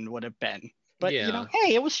Moradin would have been. But,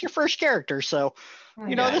 hey, it was your first character, so,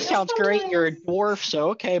 this sounds great. You're a dwarf, so,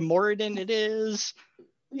 okay, Moradin it is,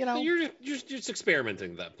 You're just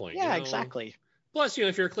experimenting at that point. Yeah, exactly. Plus,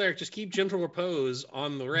 if you're a cleric, just keep gentle repose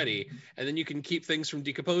on the ready, and then you can keep things from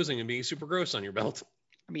decomposing and being super gross on your belt.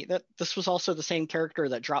 I mean, this was also the same character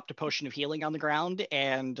that dropped a potion of healing on the ground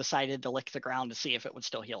and decided to lick the ground to see if it would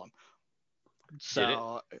still heal him.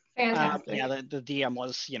 So, fantastic. The DM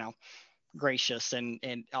was, gracious and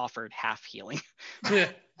offered half healing.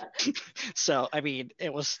 So, I mean,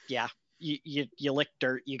 it was, you lick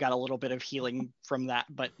dirt, you got a little bit of healing from that,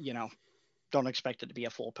 but don't expect it to be a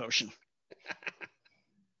full potion.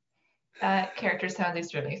 That character sounds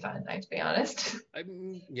extremely fun, to be honest.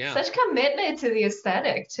 Yeah. Such commitment to the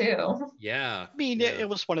aesthetic too. Yeah. I mean, yeah. it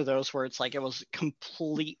was one of those where it's like it was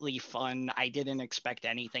completely fun. I didn't expect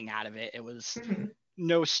anything out of it. It was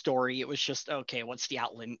no story. It was just, okay, what's the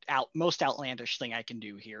most outlandish thing I can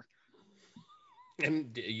do here?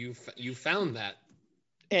 And you found that.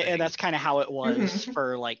 And that's kind of how it was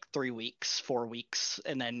for like 3 weeks, 4 weeks,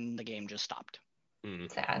 and then the game just stopped.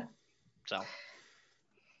 Sad. So.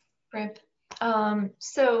 Rip.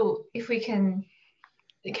 So if we can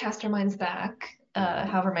cast our minds back,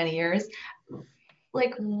 however many years,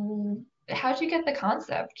 like, how'd you get the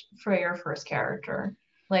concept for your first character?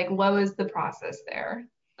 Like, what was the process there?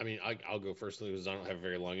 I mean, I'll go first because I don't have a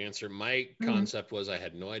very long answer. My concept was I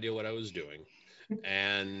had no idea what I was doing,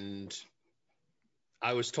 and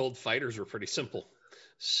I was told fighters were pretty simple,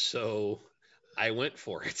 so I went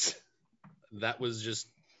for it. That's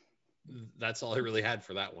all I really had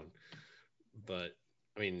for that one. But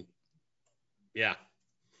I mean, yeah.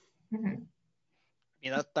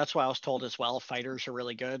 Yeah, that's why I was told as well. Fighters are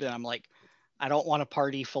really good, and I'm like, I don't want a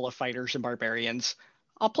party full of fighters and barbarians.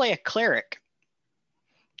 I'll play a cleric.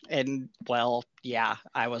 And well, yeah,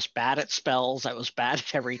 I was bad at spells. I was bad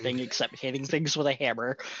at everything except hitting things with a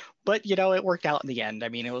hammer. But it worked out in the end. I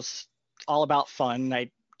mean, it was all about fun.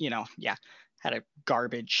 I had a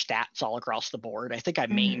garbage stats all across the board. I think I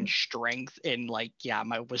mained strength in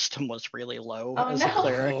my wisdom was really low as a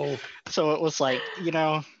cleric. So it was like,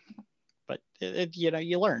 but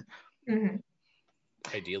you learn.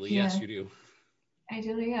 Ideally, yes, you do.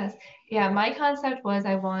 Ideally, yes. Yeah, my concept was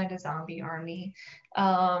I wanted a zombie army.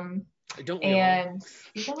 Don't we all?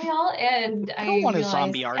 Don't we all? And I don't want a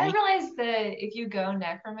zombie army. I realized that if you go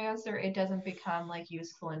necromancer, it doesn't become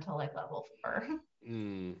useful until level 4.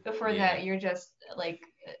 Before that, you're just a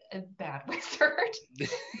bad wizard.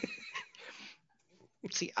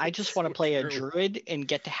 See, I just want to play a druid and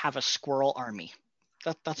get to have a squirrel army.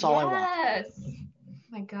 That's all I want. Yes.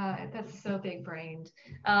 My God, that's so big brained.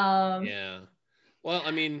 Yeah. Well,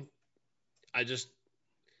 I mean,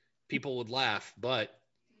 people would laugh, but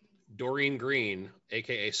Doreen Green,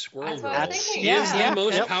 aka Squirrel Girl, is the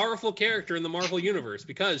most powerful character in the Marvel Universe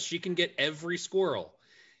because she can get every squirrel.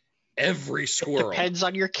 Every squirrel. It depends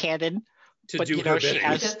on your canon. But do her she bidding.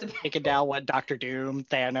 has taken down Doctor Doom,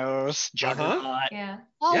 Thanos, Juggernaut,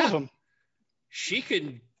 all of them. She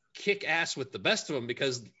can kick ass with the best of them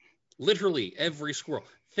because literally every squirrel.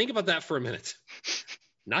 Think about that for a minute.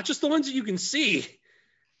 Not just the ones that you can see,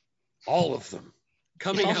 all of them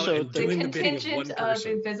coming out and doing the bidding of one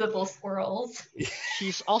person. Of invisible squirrels.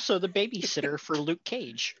 She's also the babysitter for Luke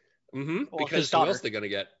Cage. Because who else are they gonna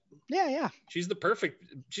get? Yeah. She's the perfect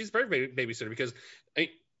babysitter because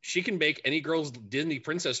she can make any girl's Disney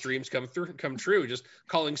princess dreams come true. Just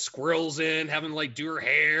calling squirrels in, having do her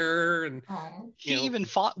hair, and she even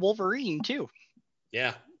fought Wolverine too.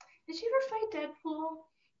 Yeah. Did she ever fight Deadpool?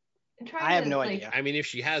 I have no idea. I mean, if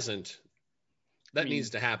she hasn't, that needs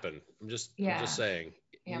to happen. I'm just saying.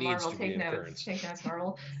 Yeah, Marvel, take notes. Take notes,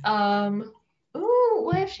 Marvel. Ooh,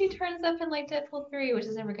 what if she turns up in Deadpool 3, which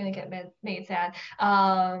is never going to get made sad?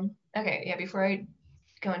 Okay, yeah, before I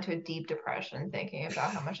go into a deep depression thinking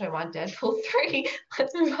about how much I want Deadpool 3,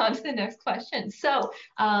 let's move on to the next question. So,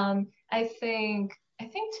 I think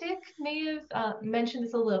Tick may have mentioned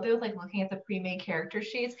this a little bit with looking at the pre-made character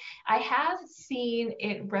sheets. I have seen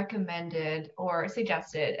it recommended or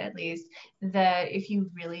suggested at least that if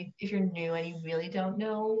you're new and you really don't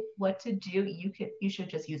know what to do, you should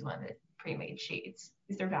just use one of the pre-made sheets.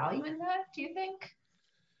 Is there value in that, do you think?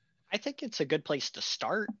 I think it's a good place to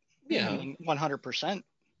start. Yeah. I mean, 100%.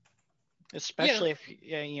 Especially if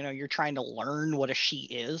you're trying to learn what a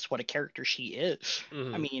sheet is, what a character sheet is.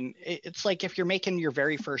 I mean, it's like if you're making your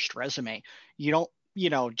very first resume, you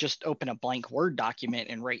don't just open a blank Word document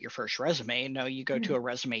and write your first resume. No, you go to a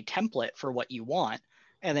resume template for what you want,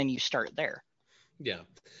 and then you start there. Yeah,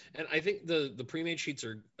 and I think the pre-made sheets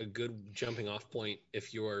are a good jumping off point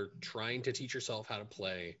if you're trying to teach yourself how to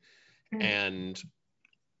play, and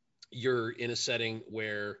you're in a setting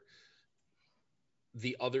where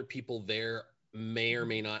the other people there may or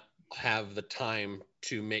may not have the time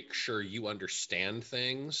to make sure you understand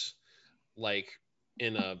things. Like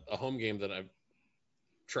in a home game that I've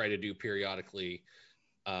tried to do periodically,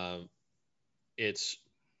 it's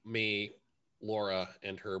me, Laura,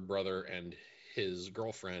 and her brother and his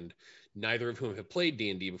girlfriend, neither of whom have played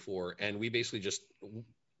D&D before, and we basically just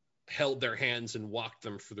held their hands and walked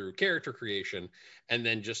them through character creation, and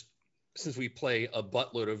then just since we play a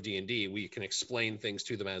buttload of D&D, we can explain things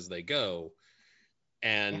to them as they go,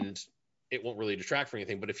 and it won't really detract from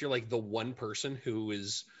anything. But if you're like the one person who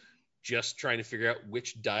is just trying to figure out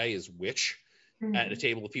which die is which at a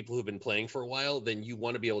table of people who've been playing for a while, then you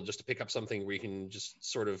want to be able just to pick up something where you can just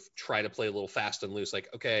sort of try to play a little fast and loose, like,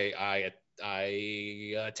 okay, I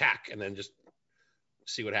attack, and then just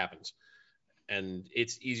see what happens. And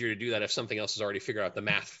it's easier to do that if something else has already figured out the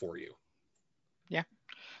math for you. Yeah.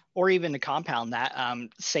 Or even to compound that,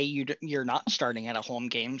 say you're not starting at a home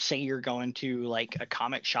game, say you're going to like a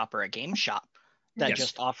comic shop or a game shop that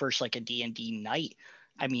just offers like a D&D night.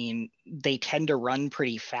 I mean, they tend to run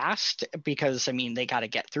pretty fast because, I mean, they got to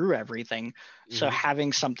get through everything. So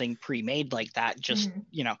having something pre-made like that, just,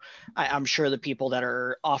 you know, I'm sure the people that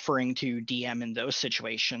are offering to DM in those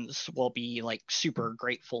situations will be like super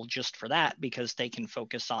grateful just for that, because they can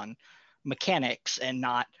focus on mechanics and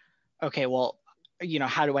not, okay, well, you know,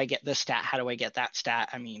 how do I get this stat? How do I get that stat?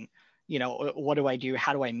 I mean, you know, what do I do?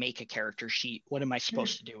 How do I make a character sheet? What am I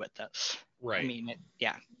supposed to do with this? Right. I mean,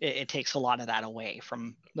 it takes a lot of that away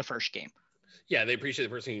from the first game. Yeah, they appreciate the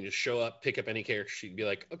person who can just show up, pick up any character sheet, and be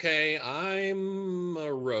like, okay, I'm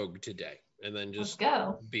a rogue today, and then just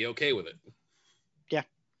go. Be okay with it. Yeah.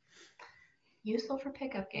 Useful for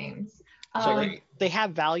pickup games. So they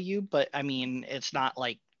have value, but I mean, it's not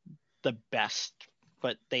like the best,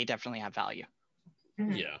 but they definitely have value.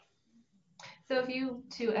 Yeah. So have you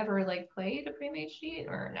two ever like played a pre-made sheet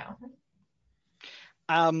or no?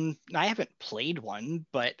 I haven't played one,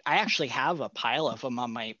 but I actually have a pile of them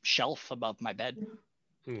on my shelf above my bed.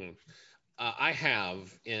 I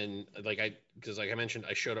have because like I mentioned,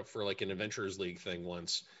 I showed up for like an Adventurers League thing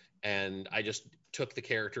once, and I just took the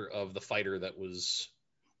character of the fighter that was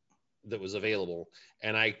available,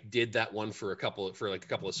 and I did that one for a couple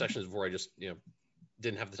of sessions before I just, you know,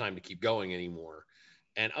 didn't have the time to keep going anymore,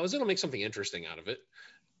 and I was able to make something interesting out of it.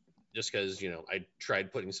 Just because, you know, I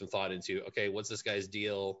tried putting some thought into, okay, what's this guy's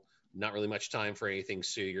deal? Not really much time for anything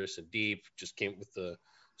serious and deep. Just came with the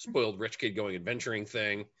spoiled rich kid going adventuring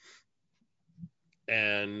thing.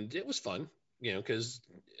 And it was fun, you know, because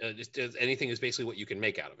anything is basically what you can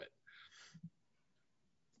make out of it.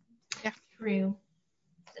 Yeah, true.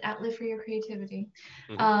 It's an outlet for your creativity.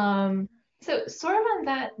 So sort of on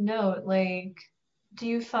that note, like, do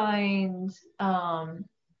you find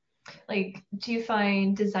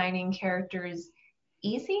designing characters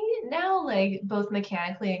easy now, like both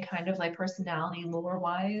mechanically and kind of like personality lore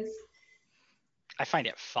wise? I find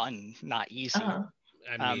it fun, not easy.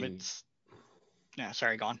 I mean,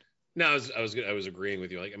 sorry, go on. No, I was agreeing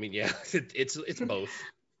with you. Like, I mean, yeah, it's both.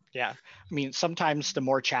 Yeah, I mean, sometimes the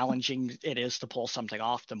more challenging it is to pull something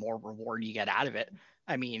off, the more reward you get out of it.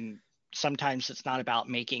 I mean, sometimes it's not about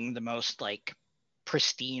making the most like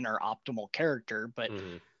pristine or optimal character, but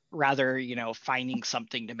rather, you know, finding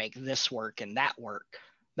something to make this work and that work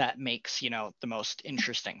that makes, you know, the most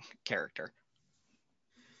interesting character.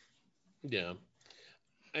 Yeah.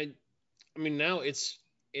 I mean, now it's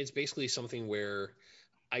basically something where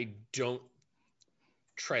I don't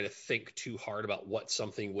try to think too hard about what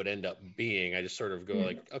something would end up being. I just sort of go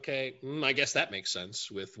like, okay, I guess that makes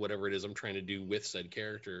sense with whatever it is I'm trying to do with said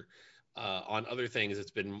character. On other things,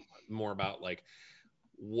 it's been more about like,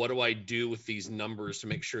 what do I do with these numbers to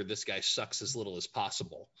make sure this guy sucks as little as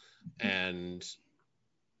possible? And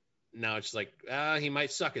now it's like, he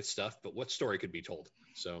might suck at stuff, but what story could be told?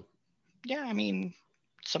 So, yeah, I mean,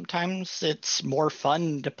 sometimes it's more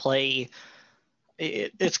fun to play.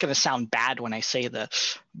 It's going to sound bad when I say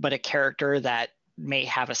this, but a character that may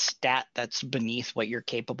have a stat that's beneath what you're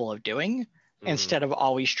capable of doing, instead of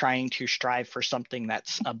always trying to strive for something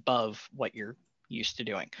that's above what you're used to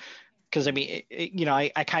doing. Because I mean, you know,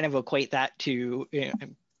 I kind of equate that to,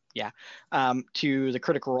 to the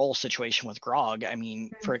Critical Role situation with Grog. I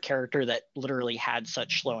mean, for a character that literally had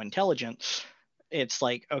such low intelligence, it's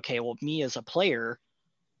like, okay, well, me as a player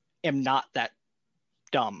am not that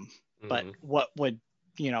dumb, but what would,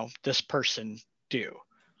 you know, this person do?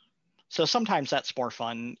 So sometimes that's more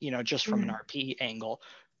fun, you know, just from an RP angle.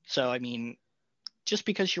 So, I mean, just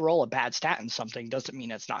because you roll a bad stat in something doesn't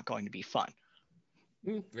mean it's not going to be fun.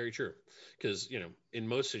 Very true. Because, you know, in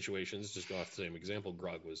most situations, just go off the same example,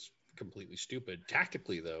 Grog was completely stupid.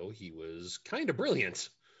 Tactically, though, he was kind of brilliant.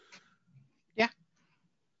 Yeah.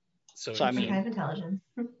 So I mean, kind of intelligent.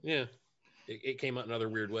 Yeah. It came out in other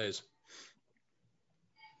weird ways.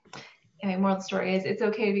 I mean, moral of the story is it's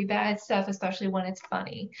okay to be bad stuff, especially when it's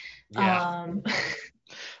funny. Yeah.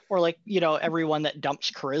 Or like, you know, everyone that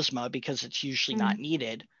dumps charisma because it's usually not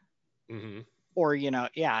needed. Or,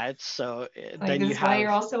 yeah, it's so Like, then this you is why have, you're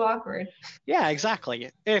all so awkward. yeah, exactly.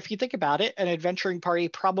 If you think about it, an adventuring party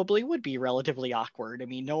probably would be relatively awkward. I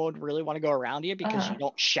mean, no one would really want to go around you because you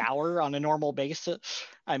don't shower on a normal basis.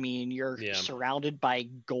 I mean, you're surrounded by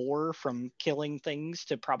gore from killing things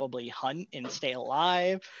to probably hunt and stay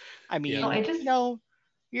alive. I mean,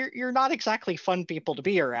 you're not exactly fun people to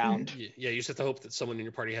be around. Yeah, you just have to hope that someone in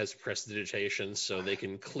your party has prestidigitation so they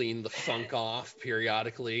can clean the funk off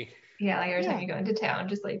periodically. Yeah, like every time you go into town,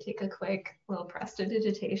 just like take a quick little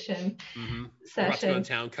prestidigitation session. We're about to go in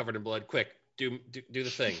town covered in blood. Quick, do the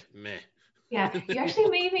thing. Meh. Yeah, you actually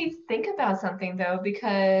made me think about something though,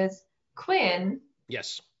 because Quinn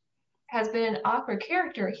has been an awkward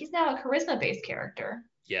character. He's now a charisma-based character.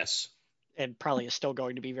 Yes. And probably is still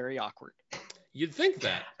going to be very awkward. You'd think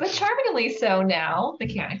that. But charmingly so now,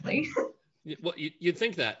 mechanically. Well, you'd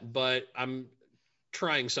think that, but I'm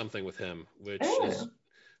trying something with him, which is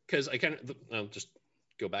because I kind of just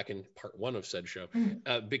go back in part 1 of said show,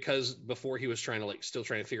 because before he was trying to still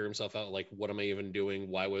trying to figure himself out, like, what am I even doing?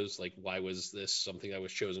 Why was this something I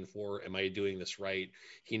was chosen for? Am I doing this right?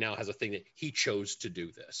 He now has a thing that he chose to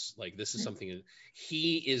do this. Like, this is something that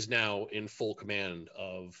he is now in full command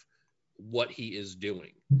of what he is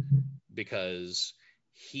doing, because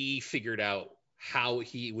he figured out how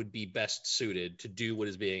he would be best suited to do what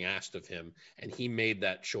is being asked of him, and he made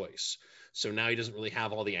that choice. So now he doesn't really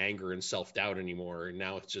have all the anger and self-doubt anymore, and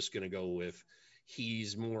now it's just going to go with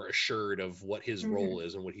he's more assured of what his role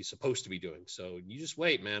is and what he's supposed to be doing. So you just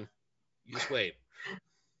wait, man. You just wait.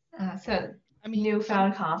 So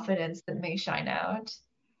newfound confidence that may shine out.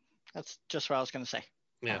 That's just what I was going to say.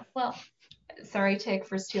 Yeah. Well, sorry, Tick,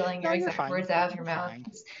 for stealing your exact words out of your mouth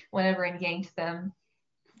whenever and yanked them.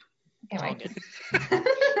 Anyway.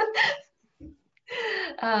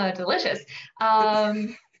 Delicious.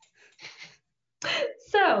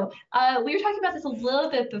 So we were talking about this a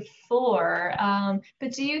little bit before,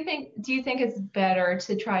 but do you think it's better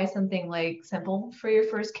to try something like simple for your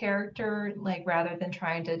first character, like rather than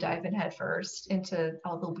trying to dive in head first into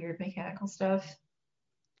all the weird mechanical stuff?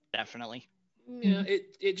 Definitely. Yeah,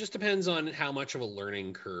 it just depends on how much of a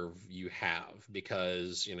learning curve you have,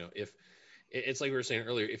 because if it's like we were saying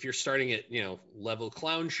earlier, if you're starting at level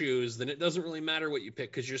clown shoes, then it doesn't really matter what you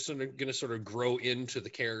pick, because you're going to sort of grow into the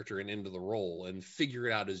character and into the role and figure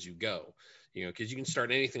it out as you go. Because you can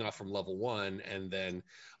start anything off from level 1, and then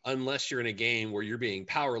unless you're in a game where you're being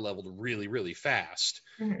power leveled really, really fast,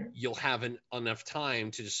 you'll have enough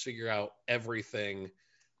time to just figure out everything.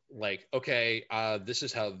 Like, okay, this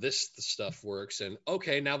is how the stuff works, and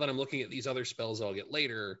okay, now that I'm looking at these other spells I'll get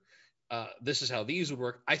later, this is how these would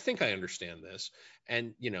work. I think I understand this.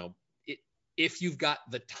 And, if you've got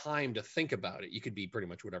the time to think about it, you could be pretty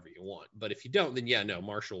much whatever you want. But if you don't, then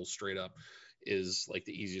Marshall straight up is like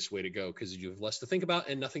the easiest way to go, because you have less to think about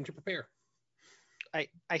and nothing to prepare. I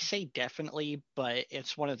say definitely, but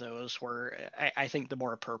it's one of those where I think the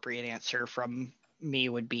more appropriate answer from me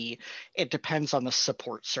would be, it depends on the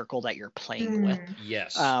support circle that you're playing with.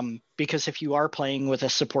 Yes. Because if you are playing with a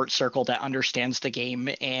support circle that understands the game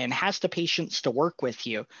and has the patience to work with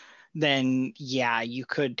you, then you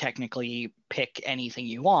could technically pick anything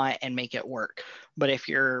you want and make it work. But if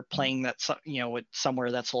you're playing that, with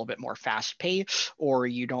somewhere that's a little bit more fast paced, or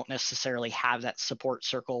you don't necessarily have that support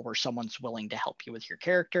circle where someone's willing to help you with your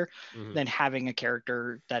character, then having a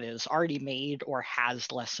character that is already made or has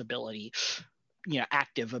less ability,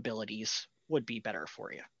 active abilities, would be better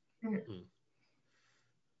for you.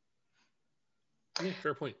 Yeah,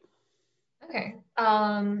 fair point. Okay.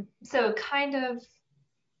 So kind of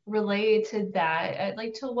related to that,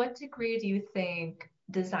 like, to what degree do you think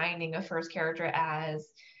designing a first character as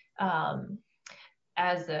a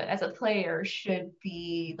player should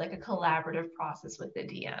be like a collaborative process with the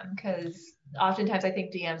DM? Because oftentimes I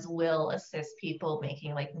think DMs will assist people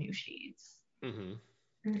making like new sheets.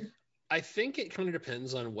 I think it kind of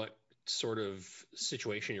depends on what sort of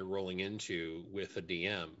situation you're rolling into with a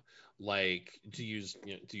DM. Like, to use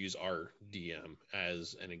our DM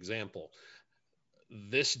as an example,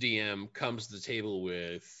 this DM comes to the table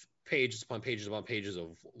with pages upon pages upon pages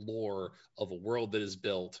of lore, of a world that is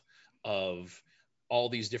built, of all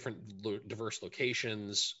these different diverse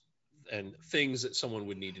locations and things that someone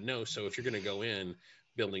would need to know. So if you're going to go in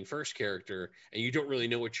building first character and you don't really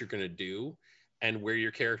know what you're going to do and where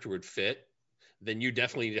your character would fit, then you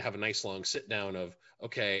definitely need to have a nice long sit down of,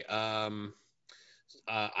 okay, I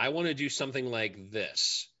want to do something like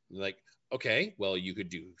this. Like, okay, well, you could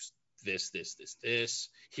do this.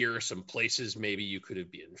 Here are some places maybe you could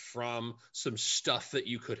have been from, some stuff that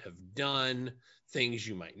you could have done, things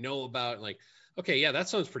you might know about. Like, okay, yeah, that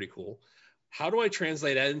sounds pretty cool. How do I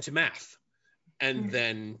translate that into math? and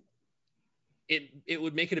then it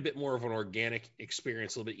would make it a bit more of an organic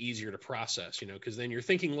experience, a little bit easier to process, because then you're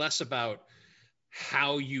thinking less about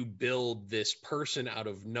how you build this person out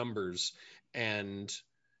of numbers and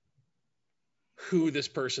who this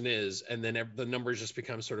person is, and then the numbers just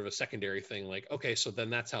become sort of a secondary thing, like, okay, so then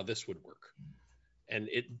that's how this would work, and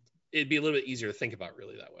it'd be a little bit easier to think about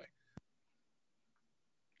really that way.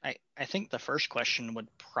 I think the first question would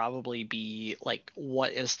probably be like,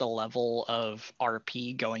 what is the level of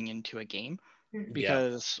RP going into a game?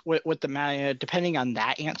 Because with the depending on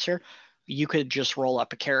that answer, you could just roll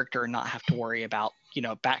up a character and not have to worry about,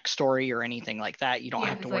 backstory or anything like that. You don't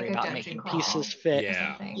have to worry about making pieces fit.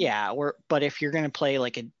 But if you're going to play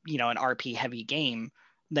like an RP heavy game,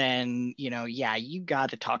 then, you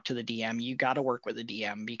got to talk to the DM. You got to work with the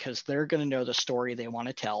DM because they're going to know the story they want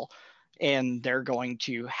to tell, and they're going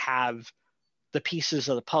to have the pieces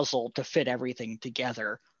of the puzzle to fit everything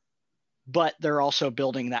together. But they're also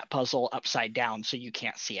building that puzzle upside down so you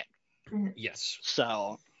can't see it. Yes.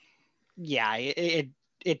 So, yeah, it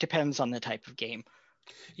depends on the type of game.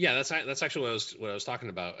 Yeah, that's actually what I was talking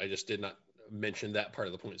about. I just did not mention that part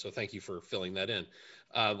of the point, so thank you for filling that in.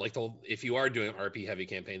 If you are doing an RP heavy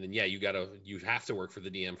campaign, then you have to work for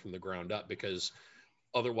the DM from the ground up, because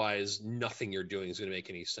otherwise nothing you're doing is going to make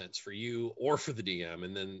any sense for you or for the DM.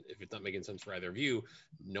 And then if it's not making sense for either of you,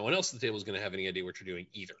 no one else at the table is going to have any idea what you're doing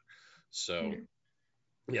either. So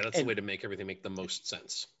that's the way to make everything make the most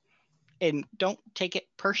sense. And don't take it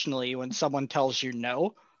personally when someone tells you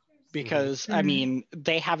no, because I mean,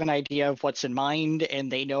 they have an idea of what's in mind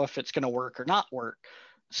and they know if it's going to work or not work.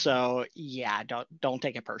 So yeah, don't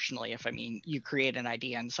take it personally. If you create an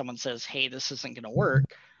idea and someone says, hey, this isn't going to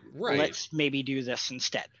work, right, let's maybe do this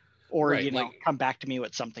instead, or come back to me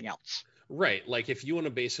with something else. Right. Like if you want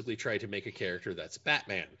to basically try to make a character that's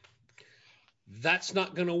Batman, that's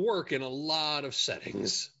not going to work in a lot of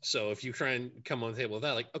settings. So if you try and come on the table with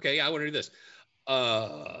that, like, okay, yeah, I want to do this.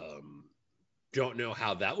 Don't know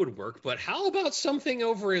how that would work, but how about something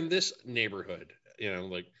over in this neighborhood?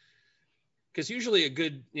 Because usually a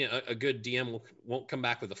good DM won't come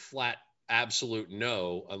back with a flat, absolute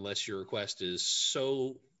no, unless your request is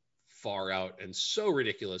so far out and so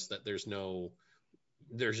ridiculous that there's no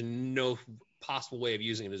possible way of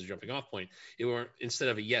using it as a jumping off point. Instead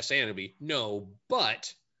of a yes and, it'd be no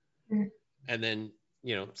but, and then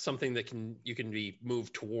something that you can be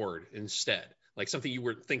moved toward instead, like something you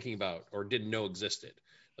weren't thinking about or didn't know existed.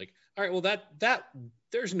 Like, all right, well that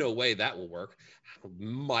there's no way that will work.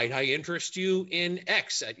 Might I interest you in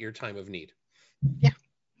X at your time of need? Yeah.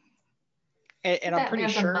 And I'm pretty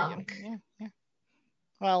sure. Yeah.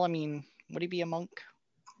 Well, would he be a monk?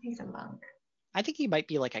 He's a monk. I think he might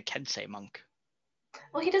be like a Kensei monk.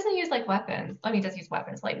 Well, he doesn't use like weapons. He does use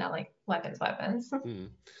weapons, like not like weapons.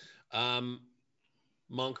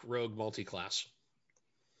 Monk, rogue, multi-class.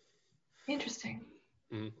 Interesting.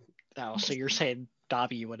 Oh, so you're saying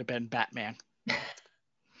Dobby would have been Batman?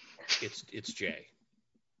 It's Jay.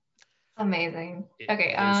 Amazing.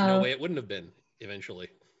 Okay. There's no way it wouldn't have been eventually.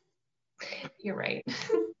 You're right.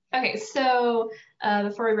 Okay, so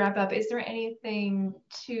before we wrap up, is there anything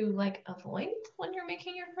to avoid when you're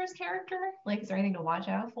making your first character? Like, is there anything to watch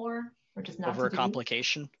out for, or just not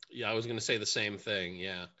overcomplication? Yeah, I was going to say the same thing.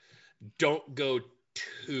 Yeah, don't go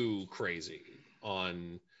too crazy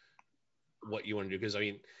on what you want to do, because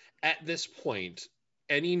at this point,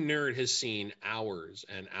 any nerd has seen hours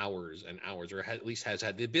and hours and hours, or at least has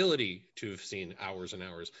had the ability to have seen hours and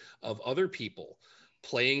hours of other people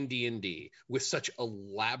playing D&D with such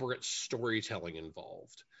elaborate storytelling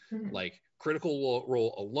involved. Like Critical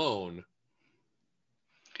Role alone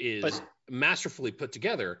is masterfully put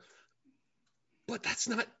together, but that's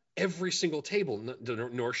not every single table,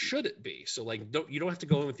 nor should it be. So you don't have to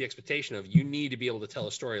go in with the expectation of you need to be able to tell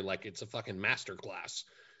a story like it's a fucking masterclass.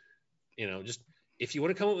 Just if you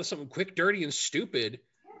want to come up with something quick, dirty, and stupid,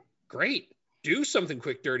 great. Do something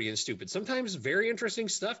quick, dirty, and stupid. Sometimes very interesting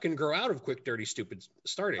stuff can grow out of quick, dirty, stupid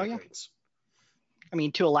starting points.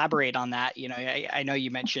 To elaborate on that, I know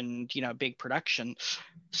you mentioned, big production.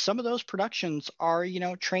 Some of those productions are,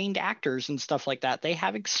 trained actors and stuff like that. They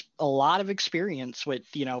have a lot of experience with,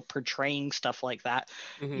 portraying stuff like that.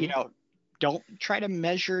 Don't try to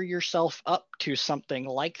measure yourself up to something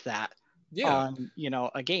like that. On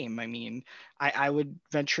a game. I would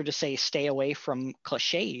venture to say stay away from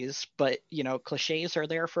cliches, but cliches are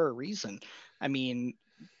there for a reason.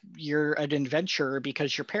 You're an adventurer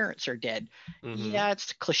because your parents are dead. Yeah,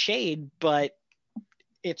 it's cliched, but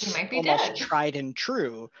it's almost tried and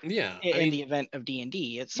true. Yeah, in the event of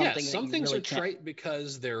D&D, it's something. Some things are trite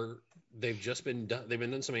because they've just been done. They've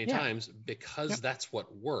been done so many times because that's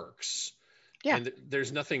what works. Yeah. And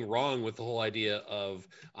there's nothing wrong with the whole idea of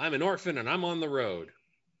I'm an orphan and I'm on the road.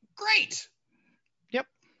 Great. Yep.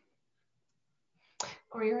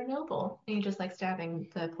 Or you're a noble and you just like stabbing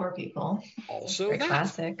the poor people. Also Very that.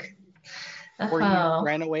 classic. Or you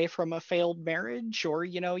ran away from a failed marriage, or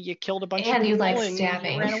you killed a bunch of And people you like and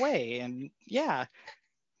stabbing. you ran away, and yeah.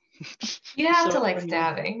 You have So, to like I mean,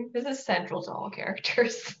 stabbing. This is central to all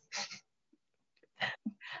characters.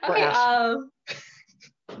 Okay, brass.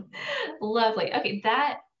 lovely. Okay,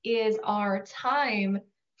 that is our time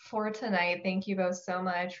for tonight. Thank you both so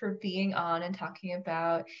much for being on and talking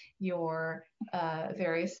about your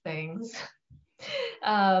various things.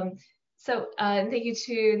 Thank you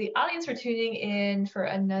to the audience for tuning in for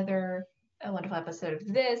another wonderful episode of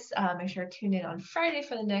this. Make sure to tune in on Friday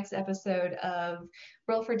for the next episode of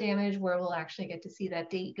Roll for Damage, where we'll actually get to see that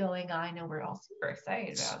date going on. I know we're all super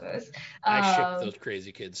excited about this. I ship those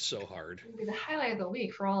crazy kids so hard. It'll be the highlight of the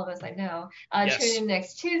week for all of us, I know. Yes. Tune in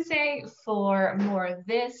next Tuesday for more of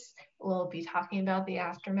this. We'll be talking about the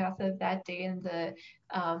aftermath of that day and the,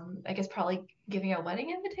 I guess, probably giving out wedding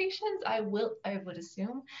invitations. I would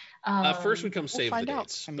assume. First, we come We'll save find the out.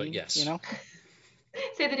 dates, I mean, but yes.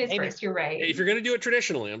 Say the dates Maybe. first. You're right. If you're going to do it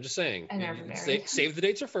traditionally, I'm just saying. I never married. Save the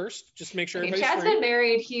dates are first. Just make sure everybody's Chad's free. been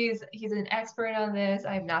married. He's an expert on this.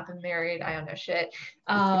 I have not been married. I don't know shit.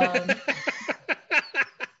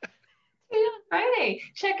 Friday.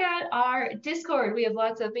 Check out our Discord. We have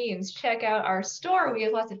lots of memes. Check out our store. We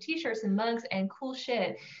have lots of t-shirts and mugs and cool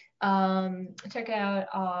shit. Check out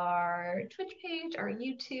our Twitch page, our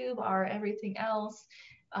YouTube, our everything else.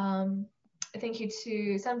 Thank you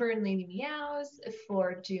to Sunburn Lady Meows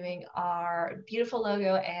for doing our beautiful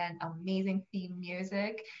logo and amazing theme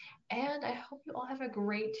music. And I hope you all have a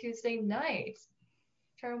great Tuesday night.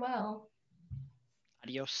 Farewell.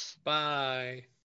 Adios. Bye.